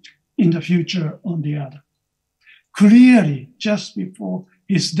 self-overcoming in the future on the other. Clearly, just before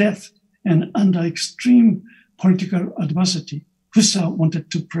his death and under extreme political adversity, Husserl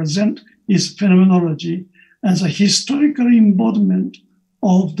wanted to present his phenomenology as a historical embodiment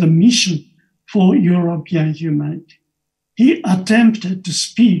of the mission for European humanity. He attempted to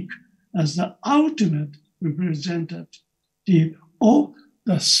speak as the ultimate representative of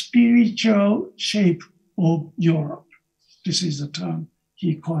the spiritual shape of Europe. This is the term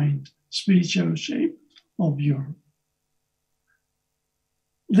he coined, spiritual shape of Europe.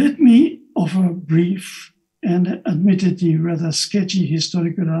 Let me offer a brief and admittedly rather sketchy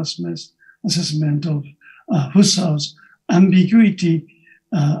historical assessment of Husserl's ambiguity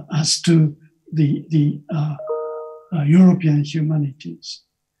as to the European humanities,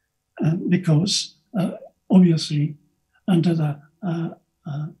 because obviously under the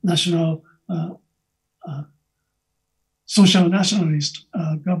national social nationalist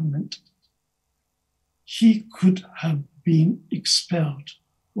government, he could have been expelled,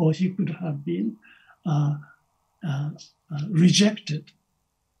 or he could have been rejected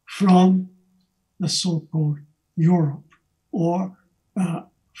from the so-called Europe, or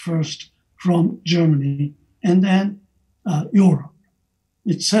first from Germany and then Europe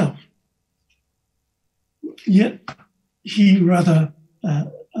itself. Yet he rather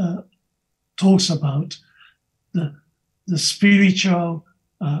talks about the spiritual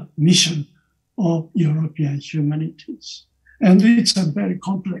mission of European humanities. And it's a very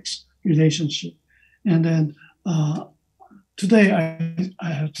complex relationship. And then today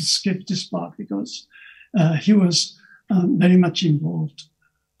I have to skip this part because he was very much involved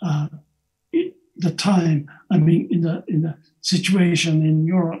in the time, in the situation in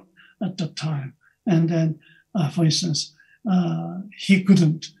Europe at the time. And then, for instance, he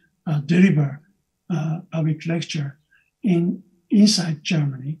couldn't deliver a public lecture inside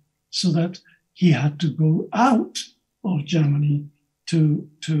Germany, so that he had to go out of Germany to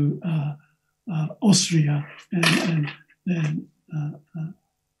Austria and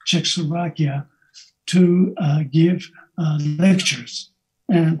Czechoslovakia to give lectures.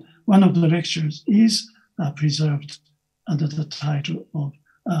 And one of the lectures is preserved under the title of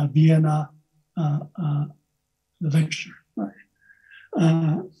Vienna lecture, right?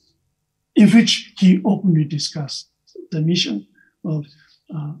 In which he openly discussed the mission of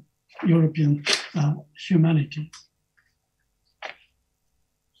European humanity.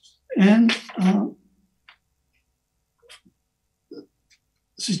 And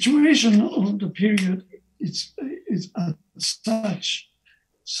situation of the period is as such.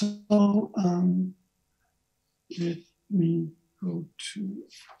 So let me go to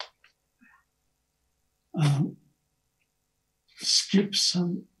skip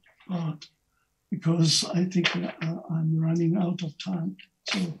some part because I think I'm running out of time.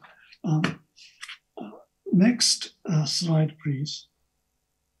 So next slide, please.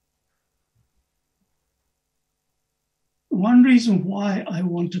 One reason why I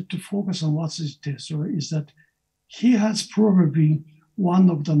wanted to focus on Watsuji Tetsuro is that he has probably one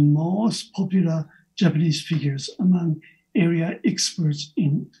of the most popular Japanese figures among area experts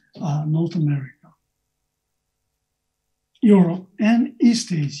in North America, Europe, and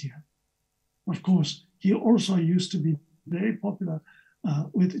East Asia. Of course, he also used to be very popular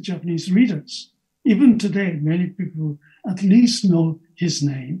with Japanese readers. Even today, many people at least know his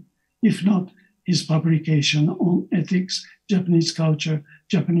name, if not his publication on ethics, Japanese culture,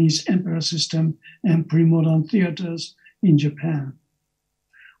 Japanese emperor system, and pre-modern theaters in Japan.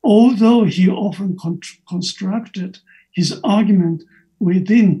 Although he often constructed his argument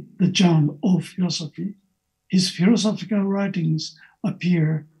within the genre of philosophy, his philosophical writings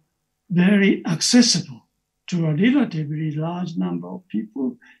appear very accessible to a relatively large number of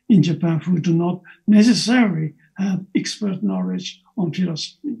people in Japan who do not necessarily have expert knowledge on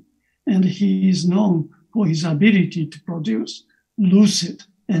philosophy. And he is known for his ability to produce lucid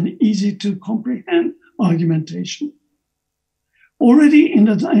and easy to comprehend argumentation. Already in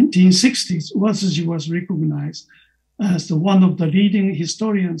the 1960s, Watsuji was recognized as one of the leading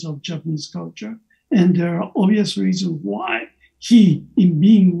historians of Japanese culture. And there are obvious reasons why he, in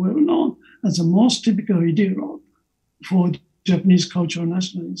being well known as the most typical ideologue for Japanese cultural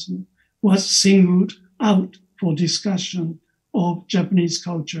nationalism, was singled out for discussion of Japanese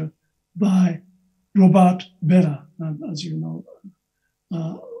culture by Robert Bellah, as you know,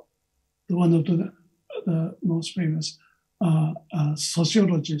 one of the most famous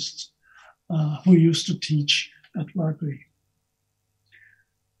sociologists who used to teach at Berkeley.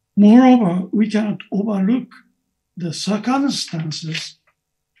 Moreover, we cannot overlook the circumstances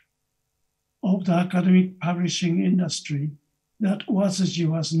of the academic publishing industry that Watsuji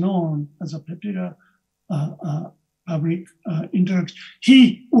was known as a popular public intellectual.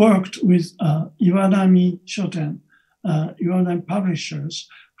 He worked with Iwanami Shoten, Iwanami publishers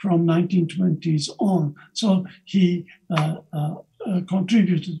from 1920s on. So he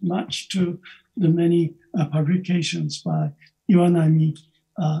contributed much to the many publications by Iwanami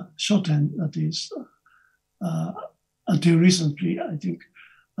Shoten, that is, until recently, I think,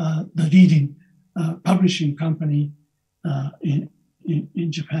 the leading publishing company in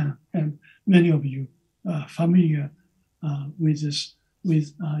Japan. And many of you are familiar with this,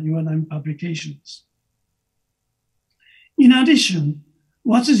 with Iwanami publications. In addition,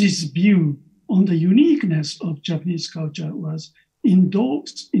 Watsuji's view on the uniqueness of Japanese culture was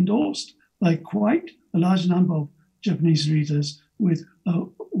endorsed by quite a large number of Japanese readers with a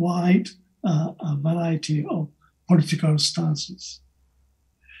wide variety of political stances.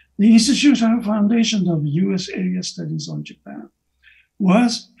 The institutional foundation of U.S. area studies on Japan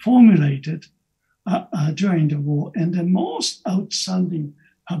was formulated during the war, and the most outstanding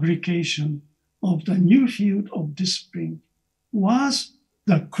publication of the new field of discipline was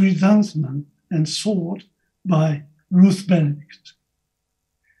the Chrysanthemum and Sword by Ruth Benedict.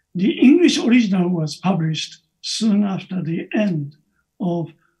 The English original was published soon after the end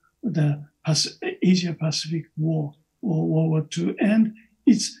of the Asia-Pacific War, or World War II, and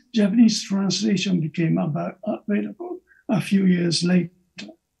its Japanese translation became available a few years later.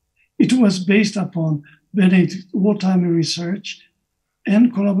 It was based upon Benedict's wartime research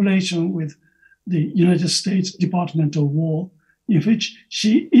and collaboration with the United States Department of War, in which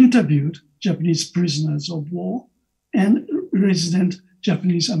she interviewed Japanese prisoners of war and resident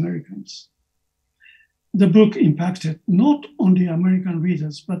Japanese Americans. The book impacted not only American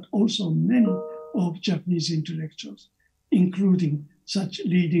readers, but also many of Japanese intellectuals, including such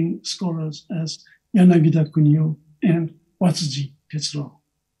leading scholars as Yanagida Kunio and Watsuji Tetsuro.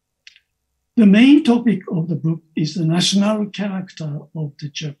 The main topic of the book is the national character of the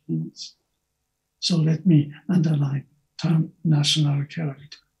Japanese. So let me underline the term national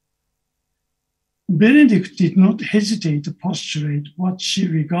character. Benedict did not hesitate to postulate what she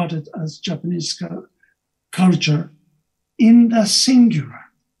regarded as Japanese culture in the singular,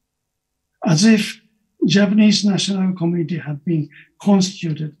 as if Japanese national community had been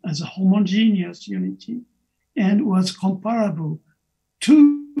constituted as a homogeneous unity and was comparable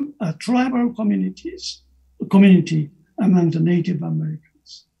to a tribal community among the Native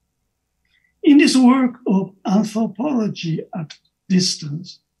Americans. In this work of anthropology at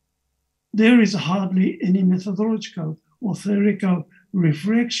distance, there is hardly any methodological or theoretical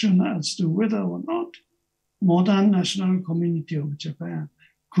reflection as to whether or not modern national community of Japan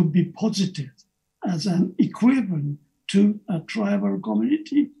could be posited as an equivalent to a tribal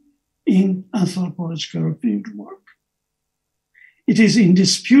community in anthropological fieldwork. It is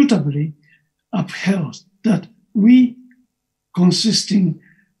indisputably upheld that consisting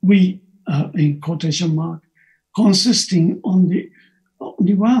on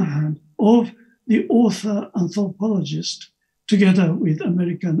the one hand of the author anthropologist together with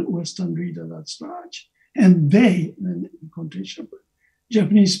American Western readers at large, and they, in quotation,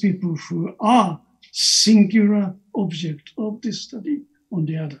 Japanese people who are singular object of this study on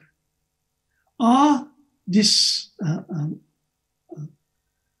the other, are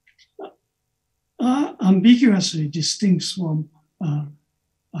ambiguously distinct from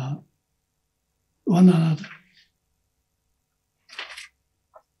one another.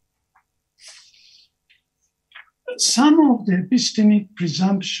 Some of the epistemic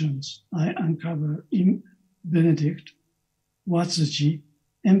presumptions I uncover in Benedict, Watsuji,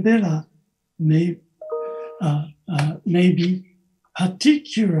 and Bella may be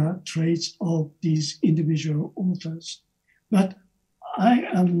particular traits of these individual authors, but I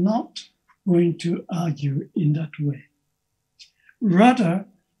am not going to argue in that way. Rather,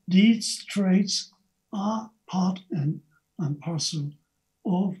 these traits are part and parcel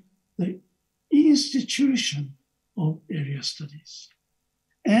of the institution of area studies.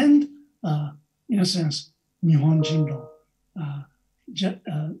 And in a sense, Nihonjinro,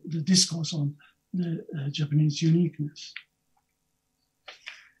 the discourse on the Japanese uniqueness.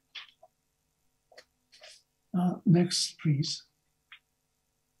 Next, please.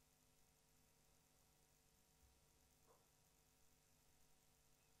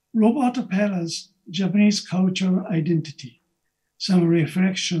 Robert Perra's Japanese Cultural Identity, some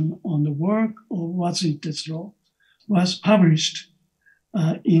reflection on the work of Watsuji Tetsuro, was published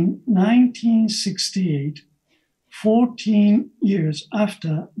in 1968, 14 years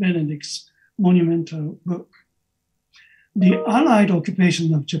after Benedict's monumental book. The Allied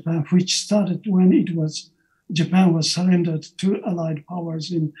occupation of Japan, which started when Japan was surrendered to Allied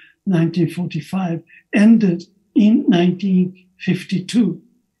powers in 1945, ended in 1952,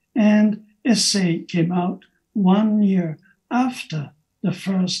 and essay came out 1 year after the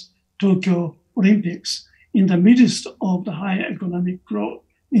first Tokyo Olympics, in the midst of the high economic growth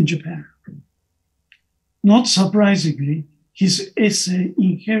in Japan. Not surprisingly, his essay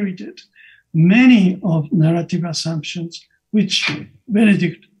inherited many of narrative assumptions which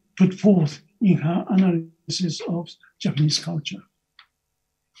Benedict put forth in her analysis of Japanese culture.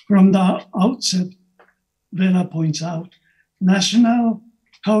 From the outset, Vera points out, national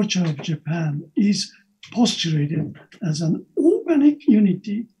culture of Japan is postulated as an organic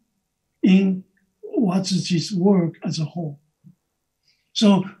unity in Watsuji's work as a whole.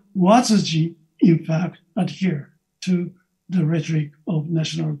 So Watsuji, in fact, adhered to the rhetoric of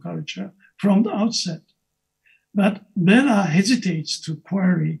national culture from the outset. But Vera hesitates to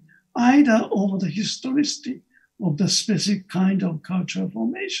query either over the historicity of the specific kind of cultural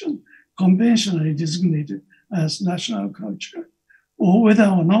formation conventionally designated as national culture, or whether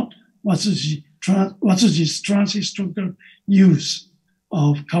or not Watsuji's transhistorical use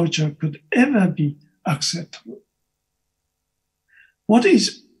of culture could ever be acceptable. What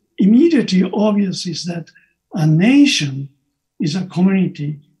is immediately obvious is that a nation is a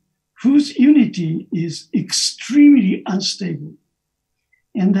community whose unity is extremely unstable,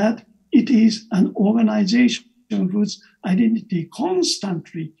 and that it is an organization whose identity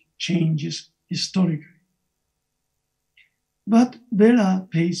constantly changes historically. But Vera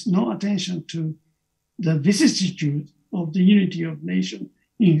pays no attention to the vicissitude of the unity of nation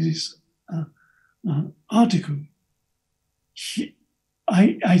in this article.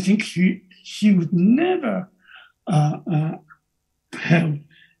 I think he would never have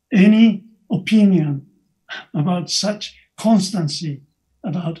any opinion about such constancy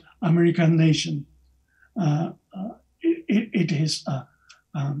about American nation. It is,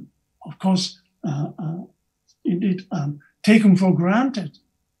 of course, indeed taken for granted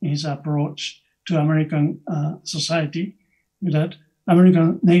in his approach to American society that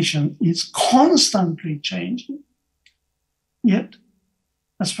American nation is constantly changing. Yet,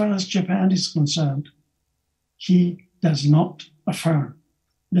 as far as Japan is concerned, he does not affirm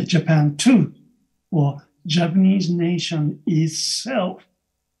that Japan too, or Japanese nation itself,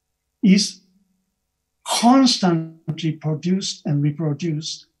 is constantly produced and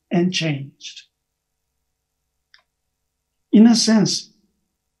reproduced and changed. In a sense,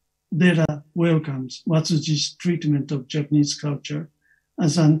 Vera welcomes Watsuji's treatment of Japanese culture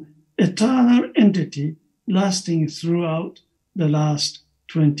as an eternal entity lasting throughout the last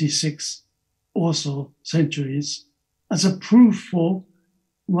 26 or so centuries, as a proof for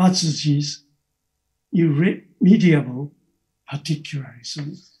Watsuji's irremediable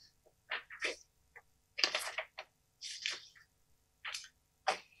particularism.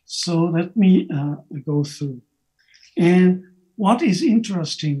 So let me go through. And what is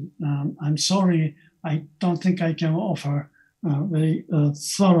interesting, I'm sorry, I don't think I can offer very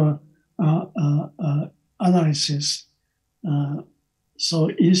thorough analysis. So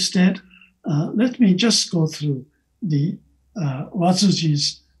instead, let me just go through the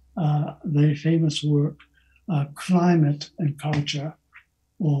Watsuji's very famous work, Climate and Culture,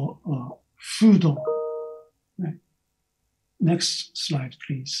 or Fudo. Right. Next slide,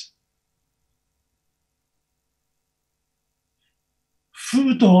 please.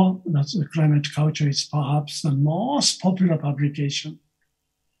 Fudo, that's the climate culture, is perhaps the most popular publication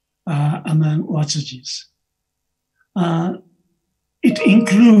among Watsuji's. It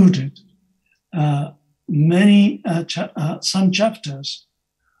included some chapters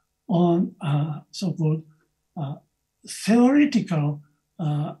on so-called theoretical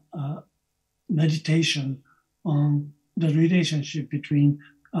meditation on the relationship between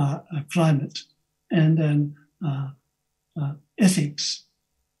climate and then ethics.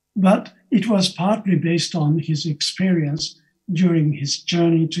 But it was partly based on his experience during his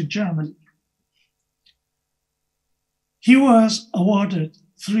journey to Germany. He was awarded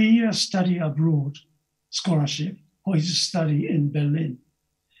 3-year study abroad scholarship for his study in Berlin.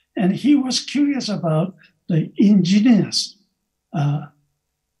 And he was curious about the indigenous.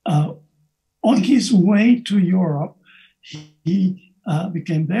 On his way to Europe, he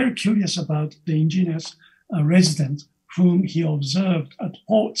became very curious about the indigenous residents whom he observed at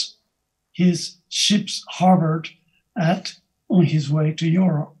ports his ships harbored at on his way to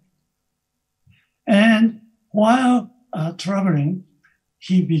Europe. And while traveling,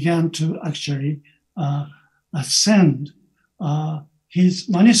 he began to actually send his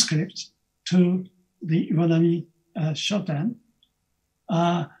manuscripts to the Iwanami Shoten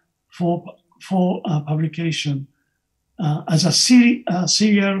for publication as a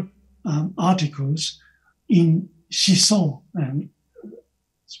serial articles in Shiso, and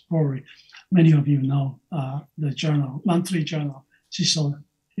probably many of you know the journal, monthly journal Shiso.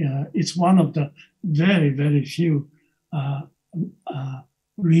 It's one of the very, very few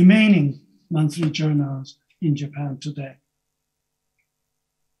remaining monthly journals in Japan today.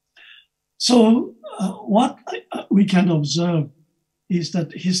 So what we can observe is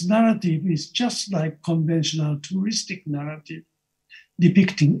that his narrative is just like conventional touristic narrative,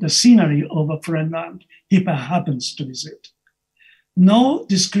 depicting the scenery of a foreign land he happens to visit. No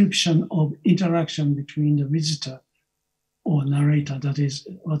description of interaction between the visitor or narrator, that is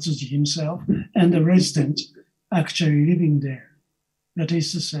Watsuji himself, and the resident actually living there. That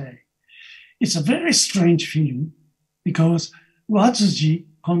is to say, it's a very strange film because Watsuji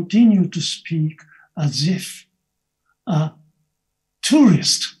continued to speak as if a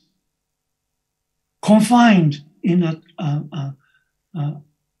tourist confined in a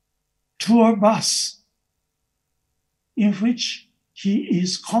tour bus in which he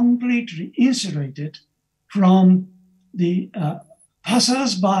is completely insulated from the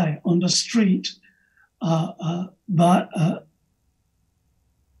passers-by on the street by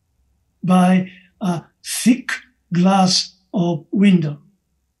a thick glass of window.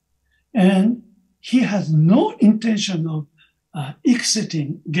 And he has no intention of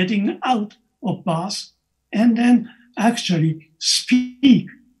exiting, getting out of bus, and then actually speak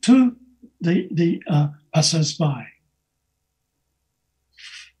to the passers-by.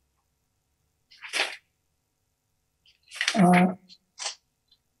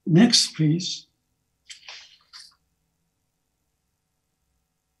 Next, please.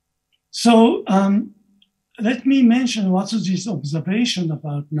 So let me mention Watsuji's observation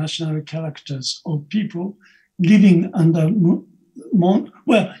about national characters of people living under,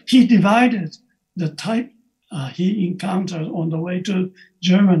 well, he divided the type he encountered on the way to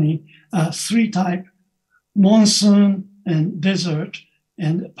Germany, three types: monsoon and desert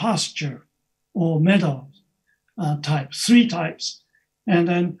and pasture or meadow type, three types. And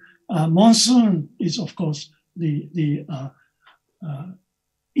then monsoon is, of course, the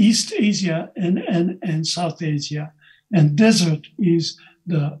East Asia and South Asia, and desert is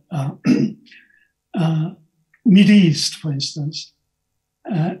the Middle East, for instance.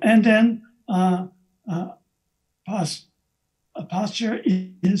 And then pasture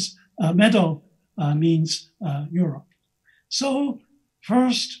is meadow, means Europe. So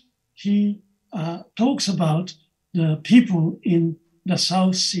first he talks about the people in the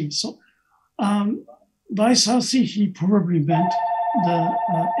South Sea. So by South Sea, he probably meant the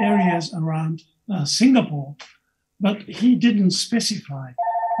areas around Singapore, but he didn't specify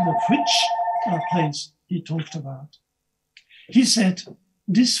which place he talked about. He said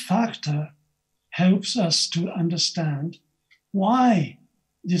this factor helps us to understand why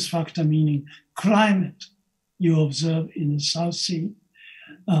this factor, meaning climate, you observe in the South Sea,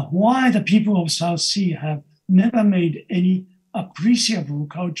 why the people of South Sea have never made any appreciable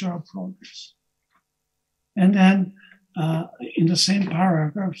cultural progress. And then in the same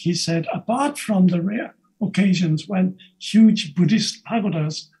paragraph, he said, apart from the rare occasions when huge Buddhist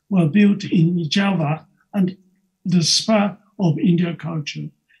pagodas were built in Java and the spur of Indian culture,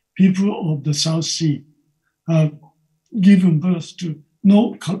 people of the South Sea have given birth to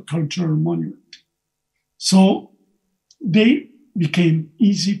no cultural monument. So they became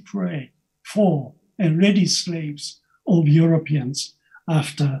easy prey for and ready slaves of Europeans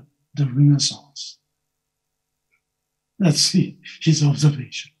after the Renaissance. That's his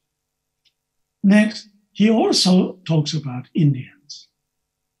observation. Next, he also talks about Indians.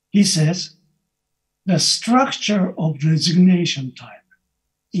 He says, the structure of resignation type,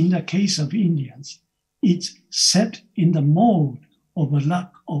 in the case of Indians, it's set in the mode of a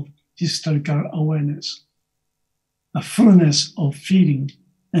lack of historical awareness, a fullness of feeling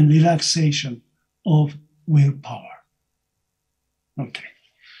and relaxation of willpower. Okay.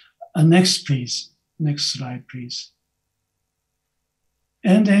 Next, please. Next slide, please.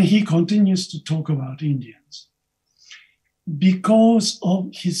 And then he continues to talk about Indians. Because of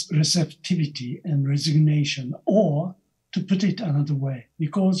his receptivity and resignation, or to put it another way,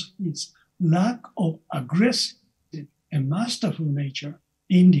 because its lack of aggressive and masterful nature,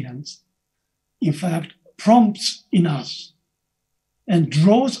 Indians, in fact, prompts in us and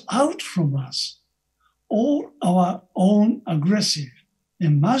draws out from us all our own aggressive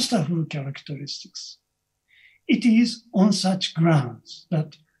and masterful characteristics. It is on such grounds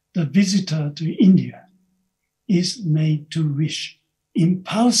that the visitor to India is made to wish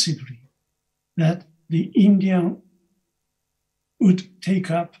impulsively that the Indian would take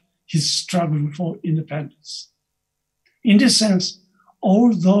up his struggle for independence. In this sense,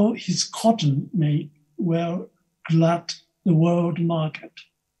 although his cotton may well glut the world market,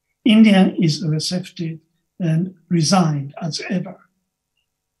 India is receptive and resigned as ever.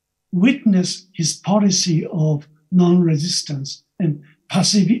 Witness his policy of non-resistance and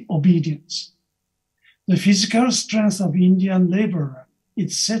passive obedience. The physical strength of Indian laborer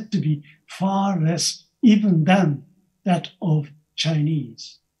is said to be far less even than that of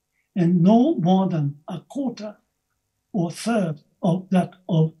Chinese, and no more than a quarter or third of that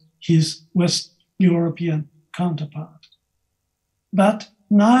of his West European counterpart. But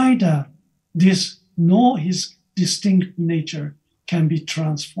neither this nor his distinct nature can be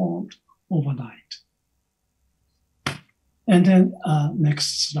transformed overnight. And then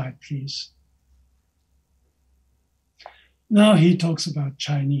next slide, please. Now he talks about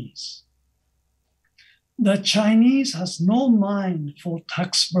Chinese. The Chinese has no mind for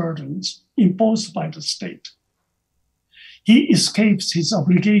tax burdens imposed by the state. He escapes his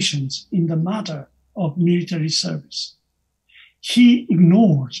obligations in the matter of military service. He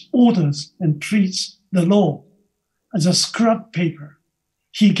ignores orders and treats the law as a scrap paper.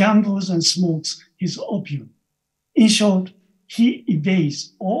 He gambles and smokes his opium. In short, he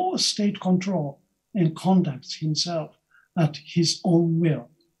evades all state control and conducts himself at his own will.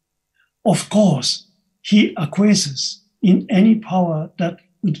 Of course, he acquiesces in any power that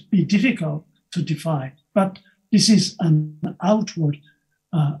would be difficult to defy, but this is an outward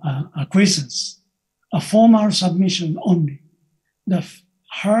acquiescence, a formal submission only. The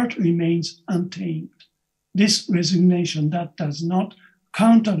heart remains untamed. This resignation that does not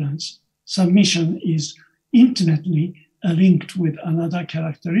countenance submission is intimately linked with another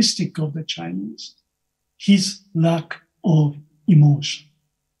characteristic of the Chinese, his lack of emotion.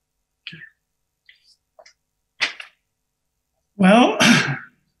 Okay. Well,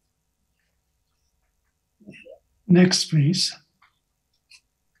 next, please.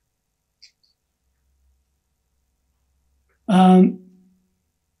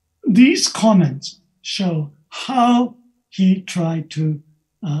 These comments show how he tried to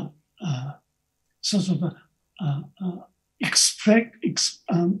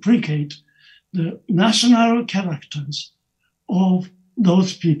imprecate the national characters of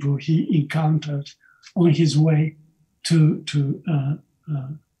those people he encountered on his way to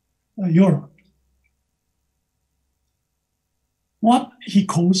Europe. What he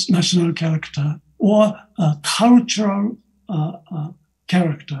calls national character or cultural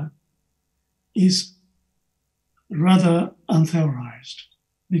character is rather untheorized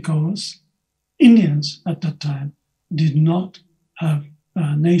because Indians at that time did not have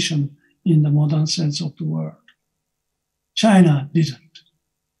a nation in the modern sense of the word. China didn't.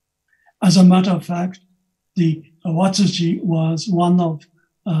 As a matter of fact, the Watsuji was one of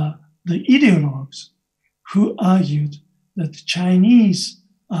the ideologues who argued that the Chinese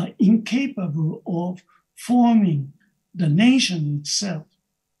are incapable of forming the nation itself,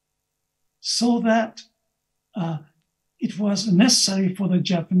 so that it was necessary for the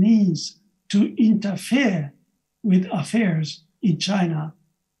Japanese to interfere with affairs in China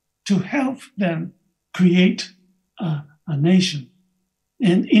to help them create a nation.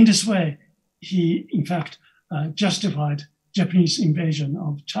 And in this way, he, in fact, justified Japanese invasion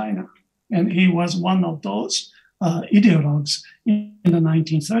of China. And he was one of those ideologues in the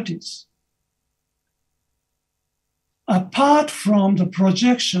 1930s. Apart from the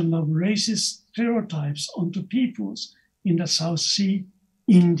projection of racist stereotypes onto peoples in the South Sea,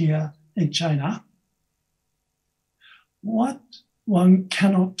 India, and China, what one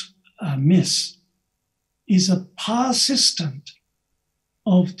cannot miss is a persistent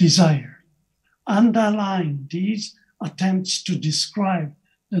of desire underlying these attempts to describe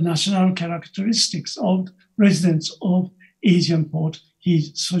the national characteristics of residents of Asian port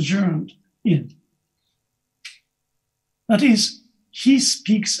he sojourned in. That is, he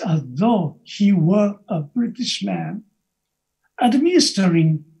speaks as though he were a British man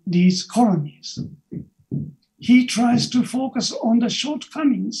administering these colonies. He tries to focus on the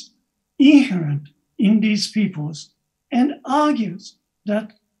shortcomings inherent in these peoples and argues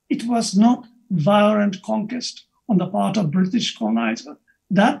that it was not violent conquest on the part of British colonizer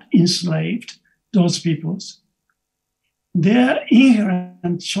that enslaved those peoples. Their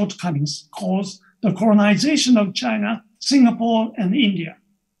inherent shortcomings caused the colonization of China, Singapore, and India.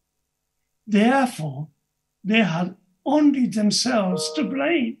 Therefore, they had only themselves to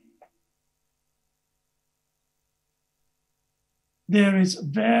blame. there is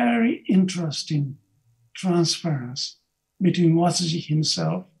very interesting transference between Watsuji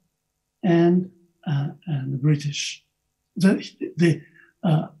himself and the British.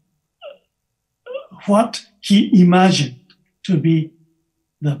 What he imagined to be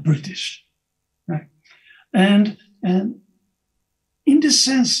the British, right? And in this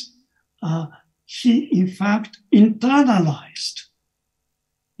sense, he in fact internalized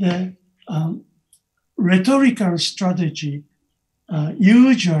the rhetorical strategy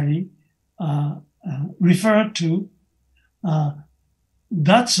usually referred to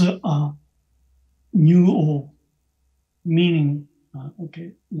that's a new or meaning.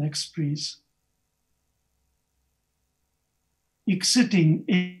 Okay, next please. Exiting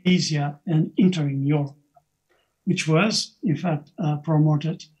Asia and entering Europe, which was in fact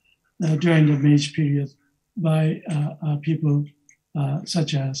promoted during the Meiji period by people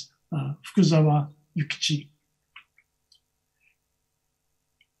such as Fukuzawa Yukichi.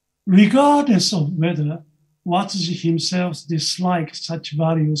 Regardless of whether Watsuji himself disliked such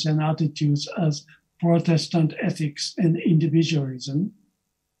values and attitudes as Protestant ethics and individualism,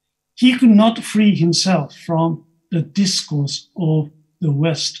 he could not free himself from the discourse of the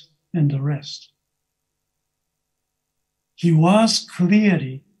West and the rest. He was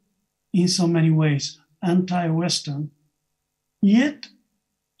clearly, in so many ways, anti-Western, yet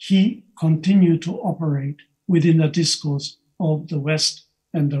he continued to operate within the discourse of the West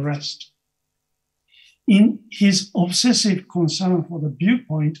and the rest. In his obsessive concern for the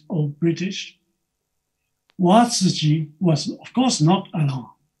viewpoint of British, Watsuji was, of course, not alone.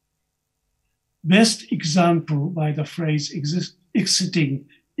 Best example by the phrase exiting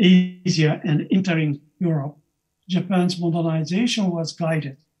Asia and entering Europe, Japan's modernization was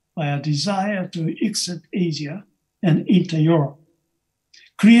guided by a desire to exit Asia and enter Europe.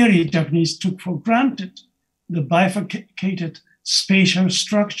 Clearly, Japanese took for granted the bifurcated spatial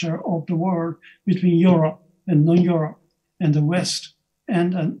structure of the world between Europe and non-Europe and the West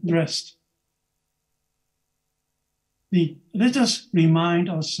and the rest. Let us remind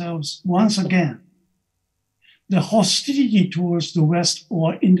ourselves once again, the hostility towards the West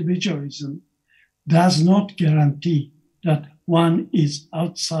or individualism does not guarantee that one is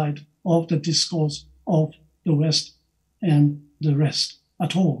outside of the discourse of the West and the rest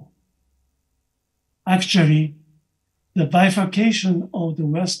at all. Actually, the bifurcation of the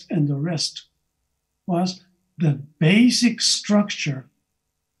West and the rest was the basic structure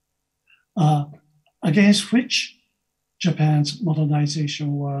against which Japan's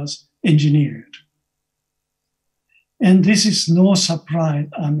modernization was engineered. And this is no surprise.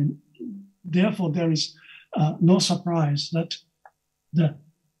 Therefore, there is no surprise that the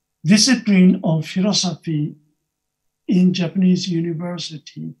discipline of philosophy in Japanese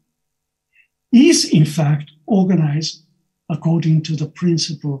university is in fact organized according to the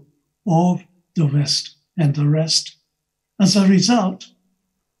principle of the West and the rest. As a result,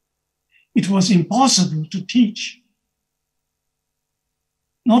 it was impossible to teach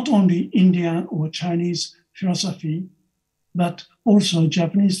not only Indian or Chinese philosophy, but also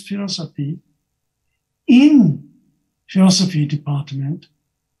Japanese philosophy in philosophy department,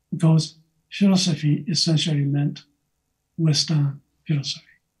 because philosophy essentially meant Western philosophy.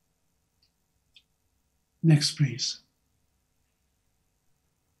 Next, please.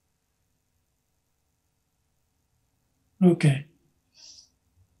 Okay.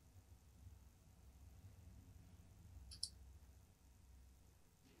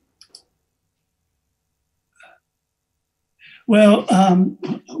 Well,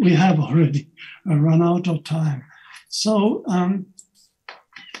 we have already run out of time. So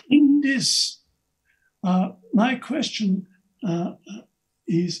in this, my question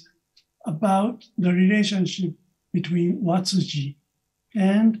is about the relationship between Watsuji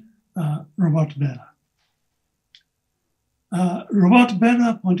and Robert Bellah. Robert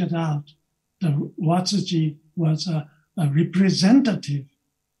Bellah pointed out that Watsuji was a representative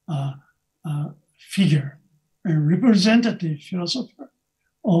figure, a representative philosopher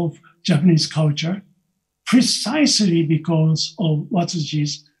of Japanese culture, precisely because of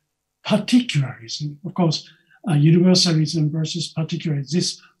Watsuji's particularism. Of course, universalism versus particularism,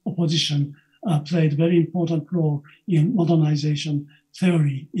 this opposition played a very important role in modernization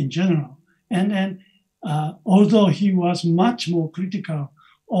theory in general. And then, although he was much more critical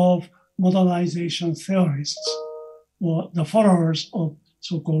of modernization theorists or the followers of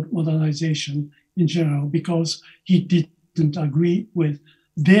so-called modernization in general, because he didn't agree with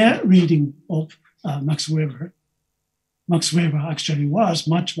their reading of Max Weber. Max Weber actually was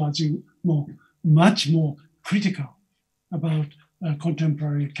much more critical about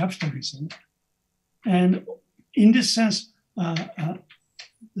contemporary capitalism. And in this sense,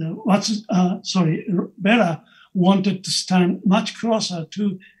 Bella wanted to stand much closer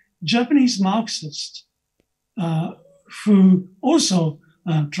to Japanese Marxists who also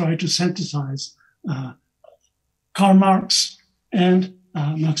try to synthesize Karl Marx and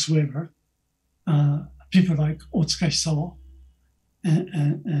Max Weber, people like Otsuka Hisawa.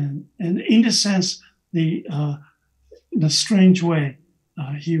 And in a sense, in a strange way,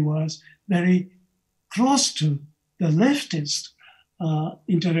 he was very close to the leftist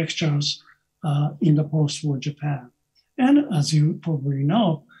intellectuals in the post-war Japan. And as you probably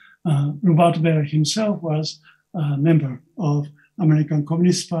know, Robert Bella himself was a member of American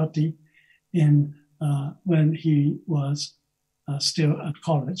Communist Party when he was still at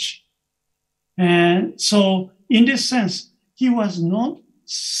college. And so in this sense, he was not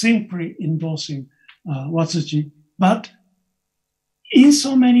simply endorsing Watsuji, but in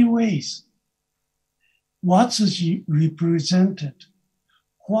so many ways, Watsuji represented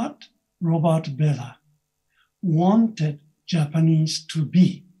what Robert Bella wanted Japanese to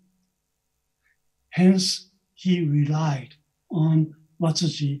be. Hence, he relied on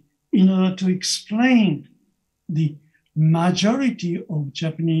Watsuji in order to explain the majority of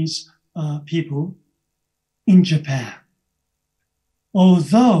Japanese people in Japan.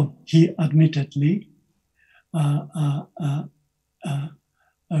 Although he admittedly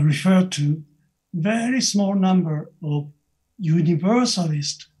referred to very small number of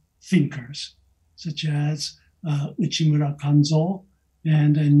universalist thinkers, such as Uchimura Kanzo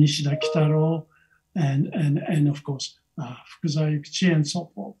and Nishida Kitaro, and of course, Fukuzawa Yukichi and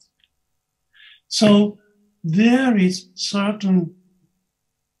so forth. So there is certain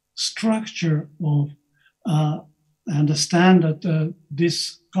structure of, I understand that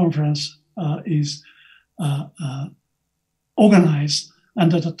this conference is organized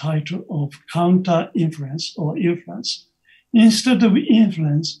under the title of counter-influence or influence. Instead of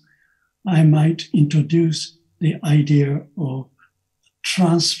influence, I might introduce the idea of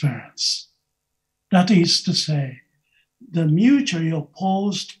transference. That is to say, the mutually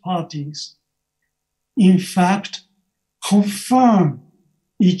opposed parties, in fact, confirm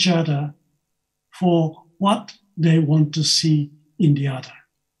each other for what they want to see in the other.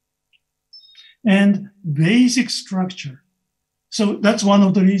 And basic structure. So that's one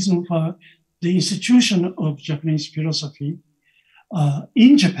of the reasons for the institution of Japanese philosophy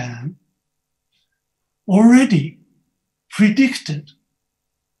in Japan already predicted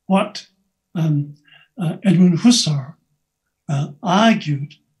what Edmund Husserl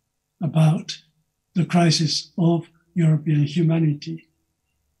argued about the crisis of European humanity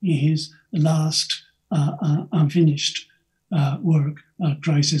in his last unfinished work,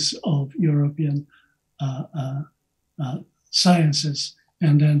 Crisis of European Sciences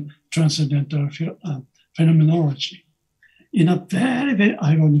and then Transcendental Phenomenology, in a very, very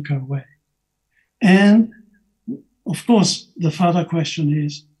ironical way. And of course, the further question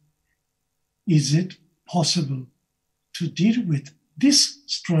is it possible to deal with this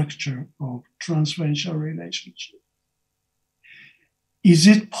structure of transferential relationship? Is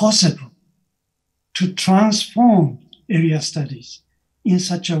it possible to transform area studies in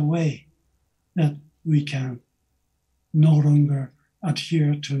such a way that we can no longer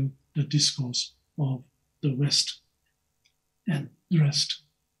adhere to the discourse of the West and the rest?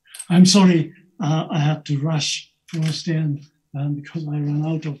 I'm sorry, I had to rush towards the end because I ran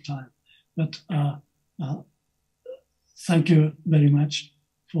out of time. But thank you very much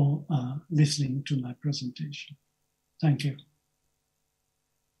for listening to my presentation. Thank you.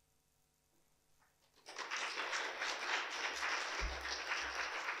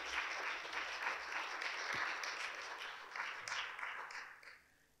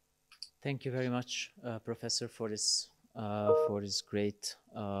 Thank you very much, Professor, for this great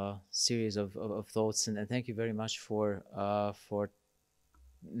series of thoughts, and thank you very much for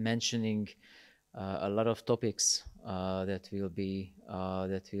mentioning a lot of topics that will be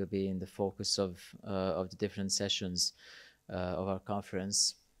in the focus of the different sessions of our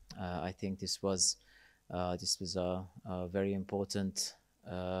conference. I think this was a very important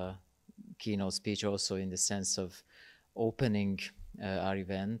keynote speech, also in the sense of opening our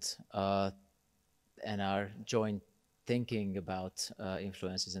event and our joint thinking about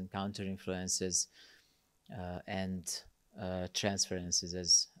influences and counter-influences and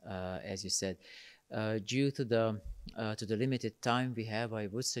transferences, as you said. Due to the limited time we have, I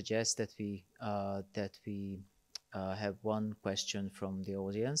would suggest that we have one question from the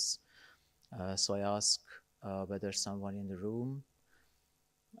audience. So I ask whether someone in the room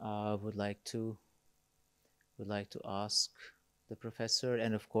would like to ask the professor,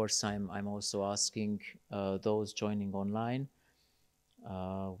 and of course I'm also asking those joining online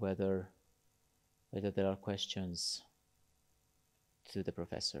whether there are questions to the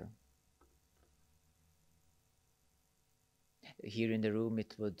professor. Here in the room,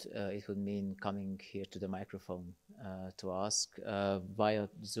 it would mean coming here to the microphone to ask. Via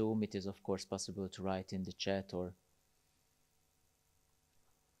Zoom, it is of course possible to write in the chat or.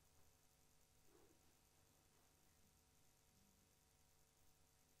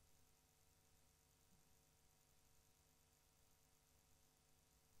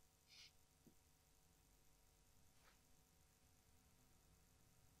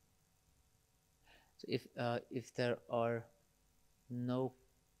 So if there are no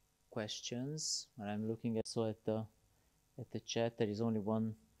questions, and I'm looking at the chat, there is only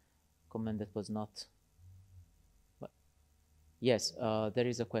one comment that was not. But yes, there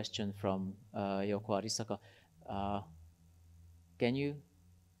is a question from Yoko Arisaka. Can you?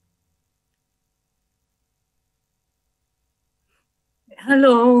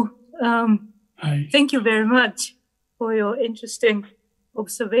 Hello. Hi. Thank you very much for your interesting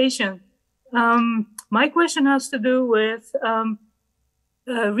observation. My question has to do with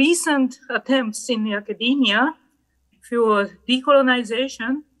recent attempts in the academia for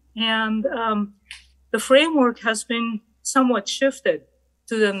decolonization, and the framework has been somewhat shifted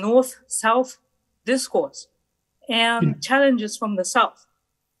to the North-South discourse and challenges from the South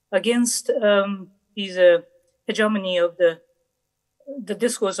against these hegemony of the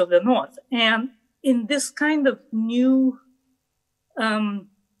discourse of the North. And in this kind of new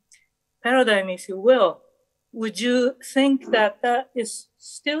paradigm, if you will, would you think that that is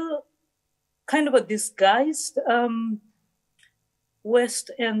still kind of a disguised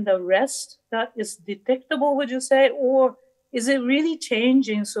West and the rest that is detectable, would you say? Or is it really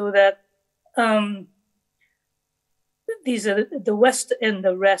changing so that the West and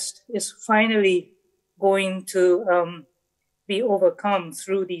the rest is finally going to be overcome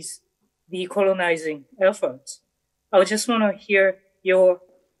through these decolonizing efforts? I just want to hear your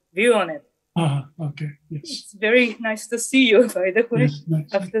view on it. Okay, yes. It's very nice to see you, by the way, Yes,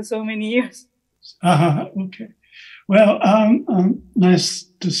 nice. after so many years. Okay. Well, nice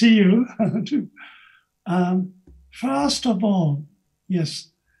to see you too. First of all,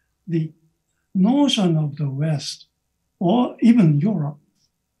 yes, the notion of the West, or even Europe,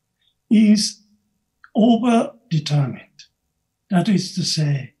 is over-determined. That is to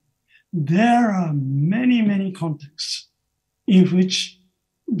say, there are many, many contexts in which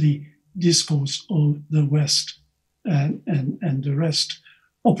the discourse of the West and the rest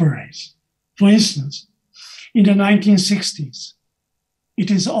operates. For instance, in the 1960s, it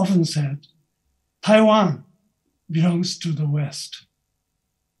is often said Taiwan belongs to the West,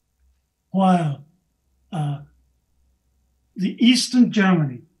 while the Eastern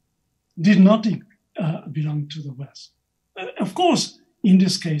Germany did not belong to the West. Of course, in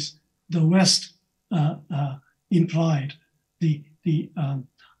this case, the West implied the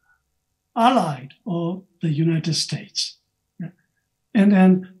allied of the United States. And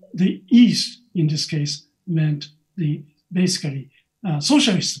then the East, in this case, meant the basically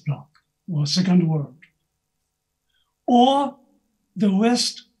socialist bloc or Second World. Or the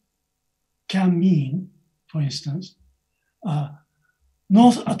West can mean, for instance,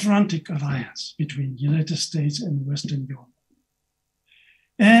 North Atlantic alliance between the United States and Western Europe.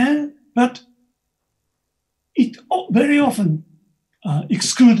 But it very often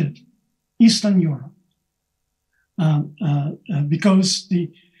excluded Eastern Europe because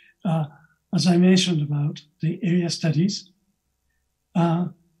as I mentioned about the area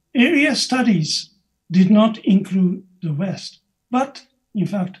studies did not include the West, but in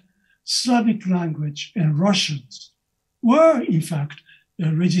fact, Slavic language and Russians were in fact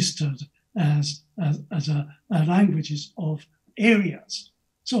registered as languages of areas.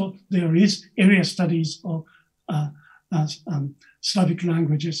 So there is area studies of Slavic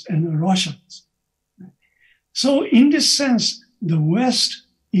languages and Russians. So in this sense, the West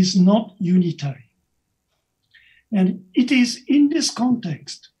is not unitary. And it is in this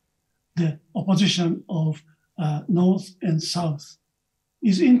context, the opposition of North and South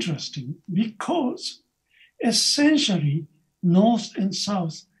is interesting because essentially North and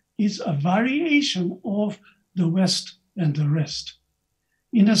South is a variation of the West and the rest,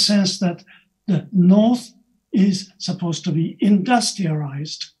 in the sense that the North is supposed to be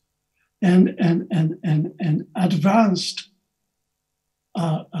industrialized and advanced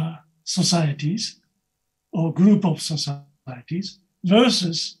societies or group of societies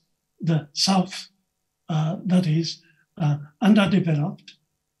versus the South that is underdeveloped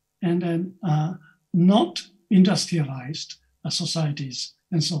and then not industrialized societies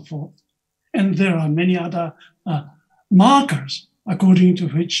and so forth. And there are many other markers according to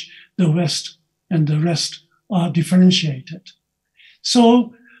which the West and the rest are differentiated.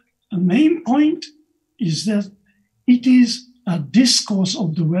 So the main point is that it is a discourse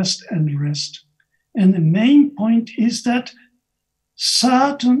of the West and the rest. And the main point is that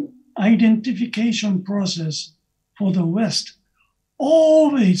certain identification process for the West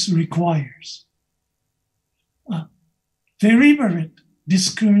always requires a deliberate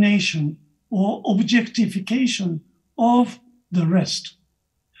discrimination or objectification of the rest.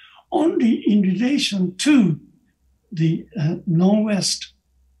 Only in relation to the non-West,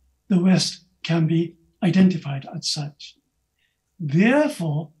 the West can be identified as such.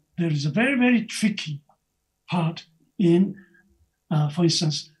 Therefore, there is a very, very tricky part in, for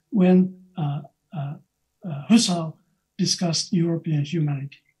instance, when Husserl discussed European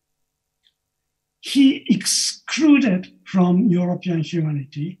humanity. He excluded from European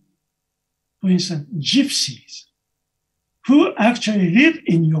humanity, for instance, gypsies, who actually live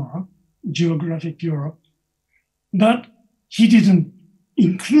in Europe, geographic Europe, but he didn't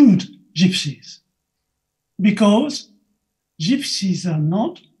include gypsies because gypsies are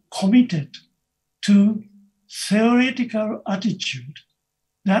not committed to theoretical attitude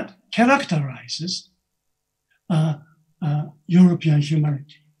that characterizes European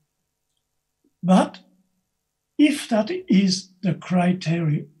humanity. But if that is the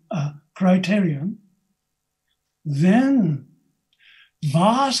criterion, then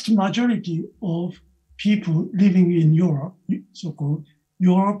vast majority of people living in Europe, so-called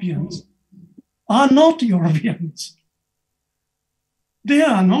Europeans, are not Europeans. They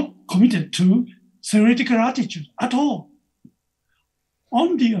are not committed to theoretical attitude at all.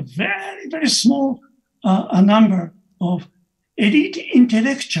 Only a very, very small a number of elite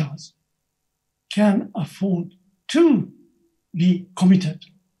intellectuals can afford to be committed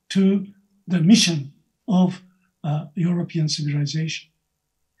to the mission of European civilization.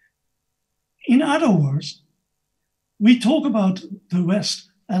 In other words, we talk about the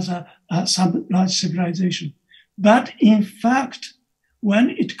West as some large civilization, but in fact, when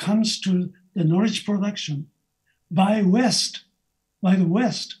it comes to the knowledge production by the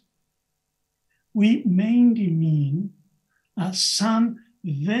West, we mainly mean some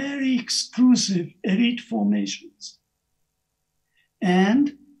very exclusive elite formations.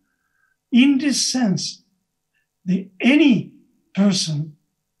 And in this sense, any person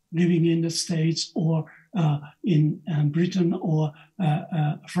living in the States or in Britain or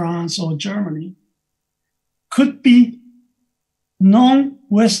France or Germany could be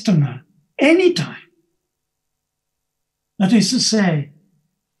non-Westerner anytime. That is to say,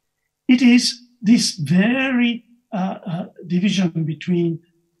 it is this very division between,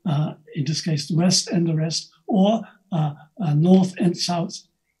 in this case, the West and the rest, or North and South,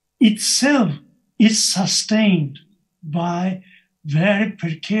 itself is sustained by very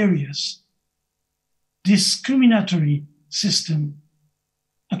precarious, discriminatory system,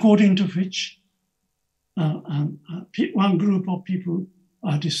 according to which one group of people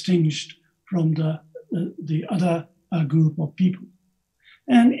are distinguished from the other group of people.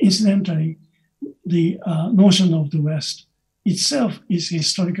 And incidentally, the notion of the West itself is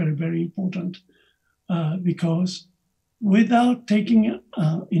historically very important because without taking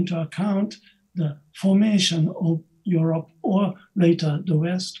into account the formation of Europe or later the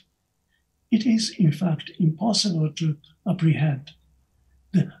West, it is in fact impossible to apprehend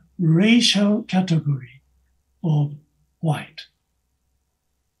the racial category of white.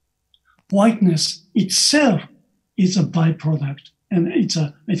 Whiteness itself is a byproduct, and it's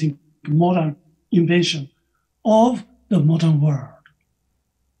a, I think, modern invention of the modern world.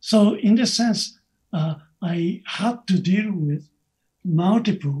 So in this sense, I had to deal with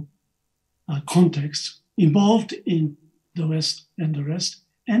multiple contexts involved in the West and the rest,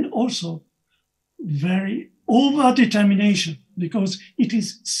 and also very over-determination, because it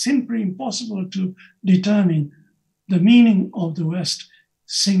is simply impossible to determine the meaning of the West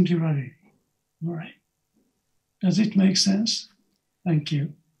singularly. All right. Does it make sense? Thank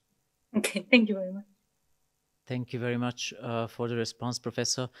you. Okay, thank you very much. Thank you very much for the response,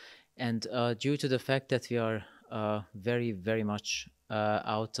 Professor. And due to the fact that we are very, very much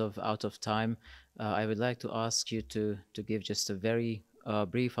out of time, I would like to ask you to give just a very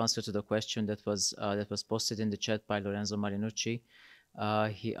brief answer to the question that was posted in the chat by Lorenzo Marinucci.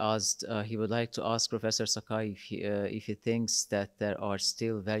 He asked, he would like to ask Professor Sakai if he thinks that there are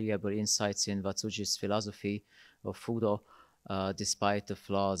still valuable insights in Watsuji's philosophy of Fudo, despite the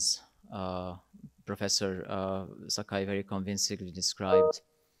flaws Professor Sakai very convincingly described.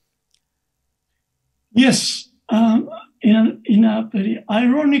 Yes, in a very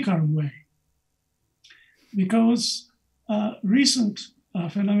ironical way, because recent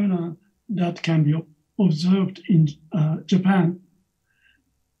phenomena that can be observed in Japan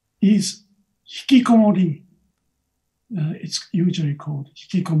is hikikomori. It's usually called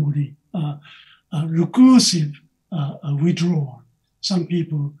hikikomori, reclusive withdrawal. Some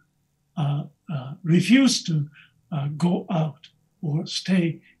people refuse to go out or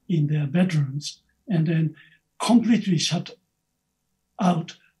stay in their bedrooms and then completely shut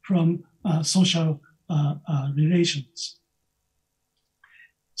out from social relations.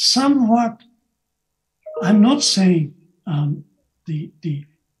 Somewhat, I'm not saying the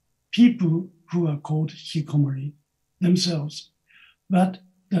people who are called hikikomori themselves, but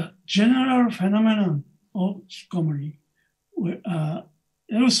the general phenomenon of hikikomori,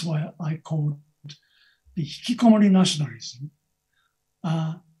 elsewhere I called the hikikomori nationalism,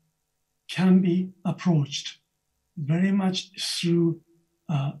 can be approached very much through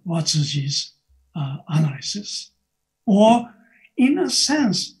Watsuji's analysis. Or, in a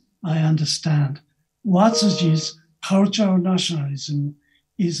sense, I understand Watsuji's cultural nationalism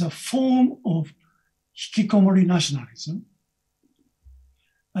is a form of hikikomori nationalism,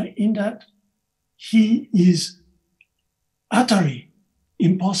 in that he is utterly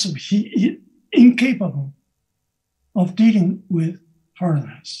impossible, he is incapable of dealing with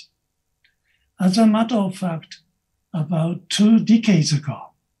foreigners. As a matter of fact, about 2 decades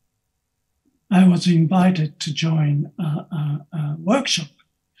ago, I was invited to join a workshop.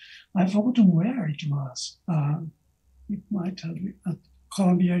 I've forgotten where it was. It might have been at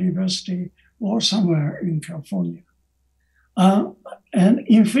Columbia University or somewhere in California, and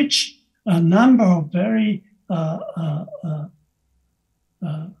in which a number of very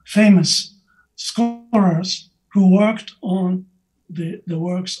famous scholars who worked on the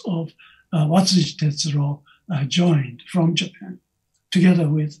works of Watsuji Tetsuro joined from Japan, together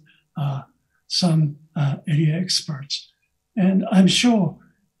with some area experts. And I'm sure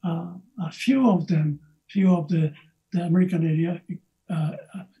a few of the American area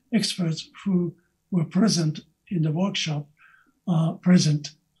experts who were present in the workshop are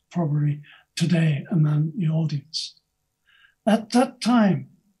present probably today among the audience. At that time,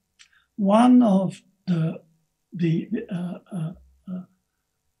 one of the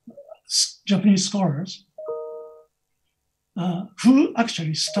Japanese scholars who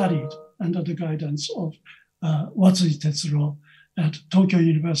actually studied under the guidance of Watsuji Tetsuro at Tokyo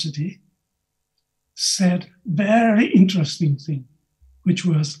University said very interesting thing, which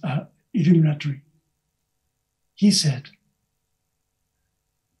was illuminatory. He said,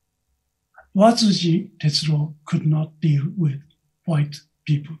 Watsuji Tetsuro could not deal with white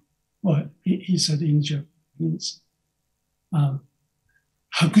people. Well, he said in Japanese,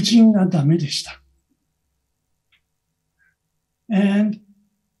 白人がダメでした. And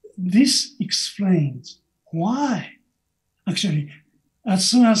this explains why, actually, as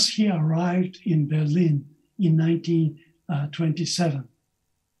soon as he arrived in Berlin in 1927,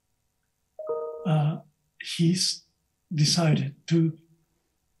 he decided to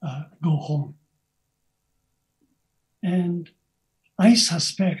go home. And I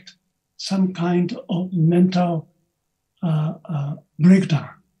suspect some kind of mental breakdown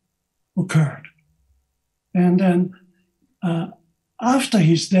occurred. And then after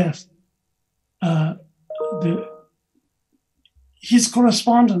his death, his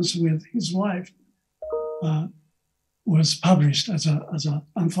correspondence with his wife was published as an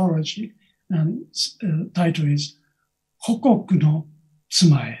anthology, and title is Hokoku no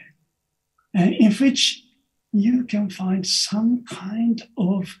Tsumae, in which you can find some kind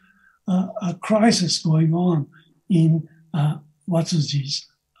of a crisis going on in Watsuji's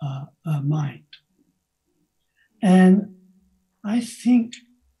mind. And I think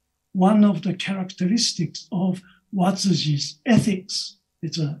one of the characteristics of Watsuji's ethics,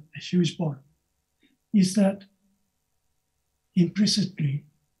 it's a huge point, is that implicitly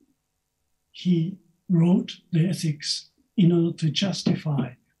he wrote the ethics in order to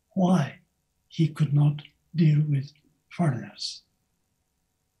justify why he could not deal with foreigners.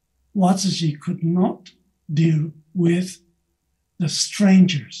 Watsuji could not deal with the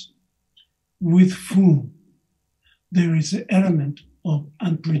strangers with whom there is an element of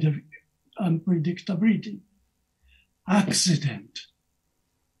unpredictability, accident,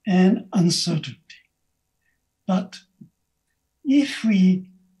 and uncertainty. But if we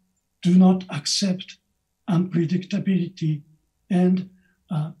do not accept unpredictability and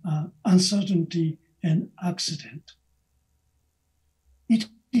uncertainty and accident, it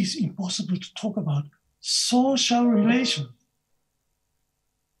is impossible to talk about social relations,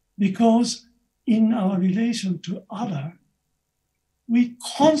 because in our relation to other, we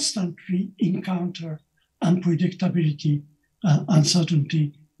constantly encounter unpredictability,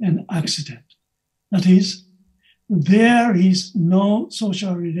 uncertainty, and accident. That is, there is no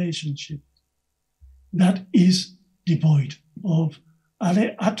social relationship that is devoid of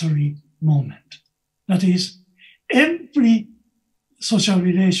aleatory moment. That is, every social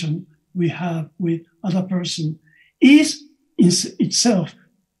relation we have with other person is in itself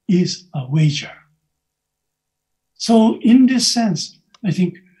is a wager. So in this sense, I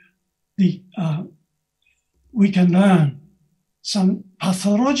think we can learn some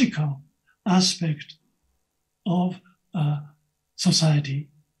pathological aspect of society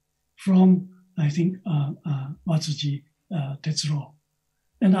from, I think, Watsuji Tetsuro.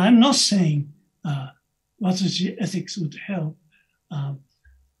 And I'm not saying Watsuji ethics would help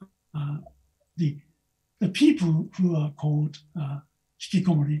the people who are called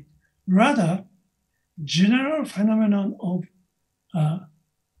hikikomori. Rather, general phenomenon of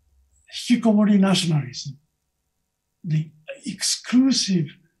hikikomori nationalism, the exclusive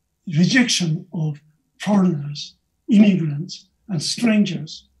rejection of foreigners, immigrants, and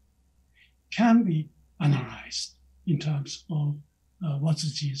strangers can be analyzed in terms of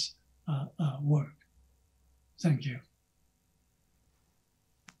Watsuji's work. Thank you.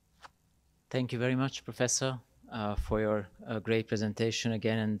 Thank you very much, Professor, for your great presentation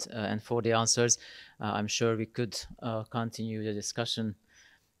again and for the answers. I'm sure we could continue the discussion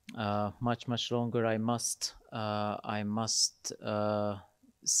much longer. I must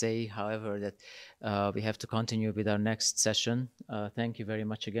say, however, that we have to continue with our next session. Thank you very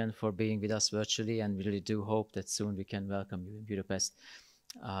much again for being with us virtually, and we really do hope that soon we can welcome you in Budapest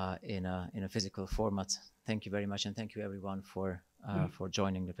in a physical format. Thank you very much, and thank you everyone for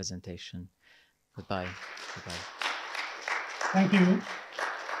joining the presentation. Goodbye. Goodbye. Thank you.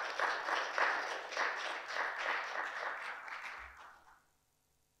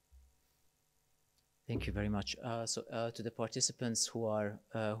 Thank you very much. So to the participants who are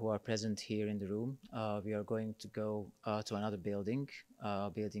present here in the room, we are going to go to another building,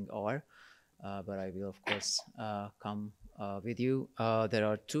 building R, but I will of course come with you. There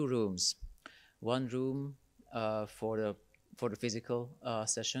are two rooms. One room for the physical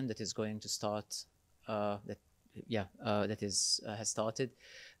session that is going to start has started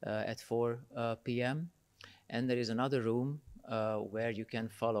at 4 p.m. and there is another room where you can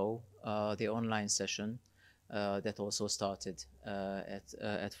follow the online session that also started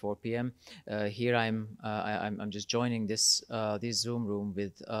at 4 p.m. Here I'm just joining this Zoom room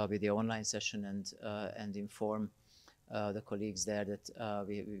with the online session and inform the colleagues there that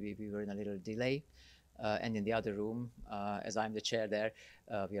we were in a little delay. And in the other room, as I'm the chair there,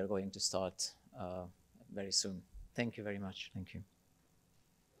 we are going to start very soon. Thank you very much. Thank you.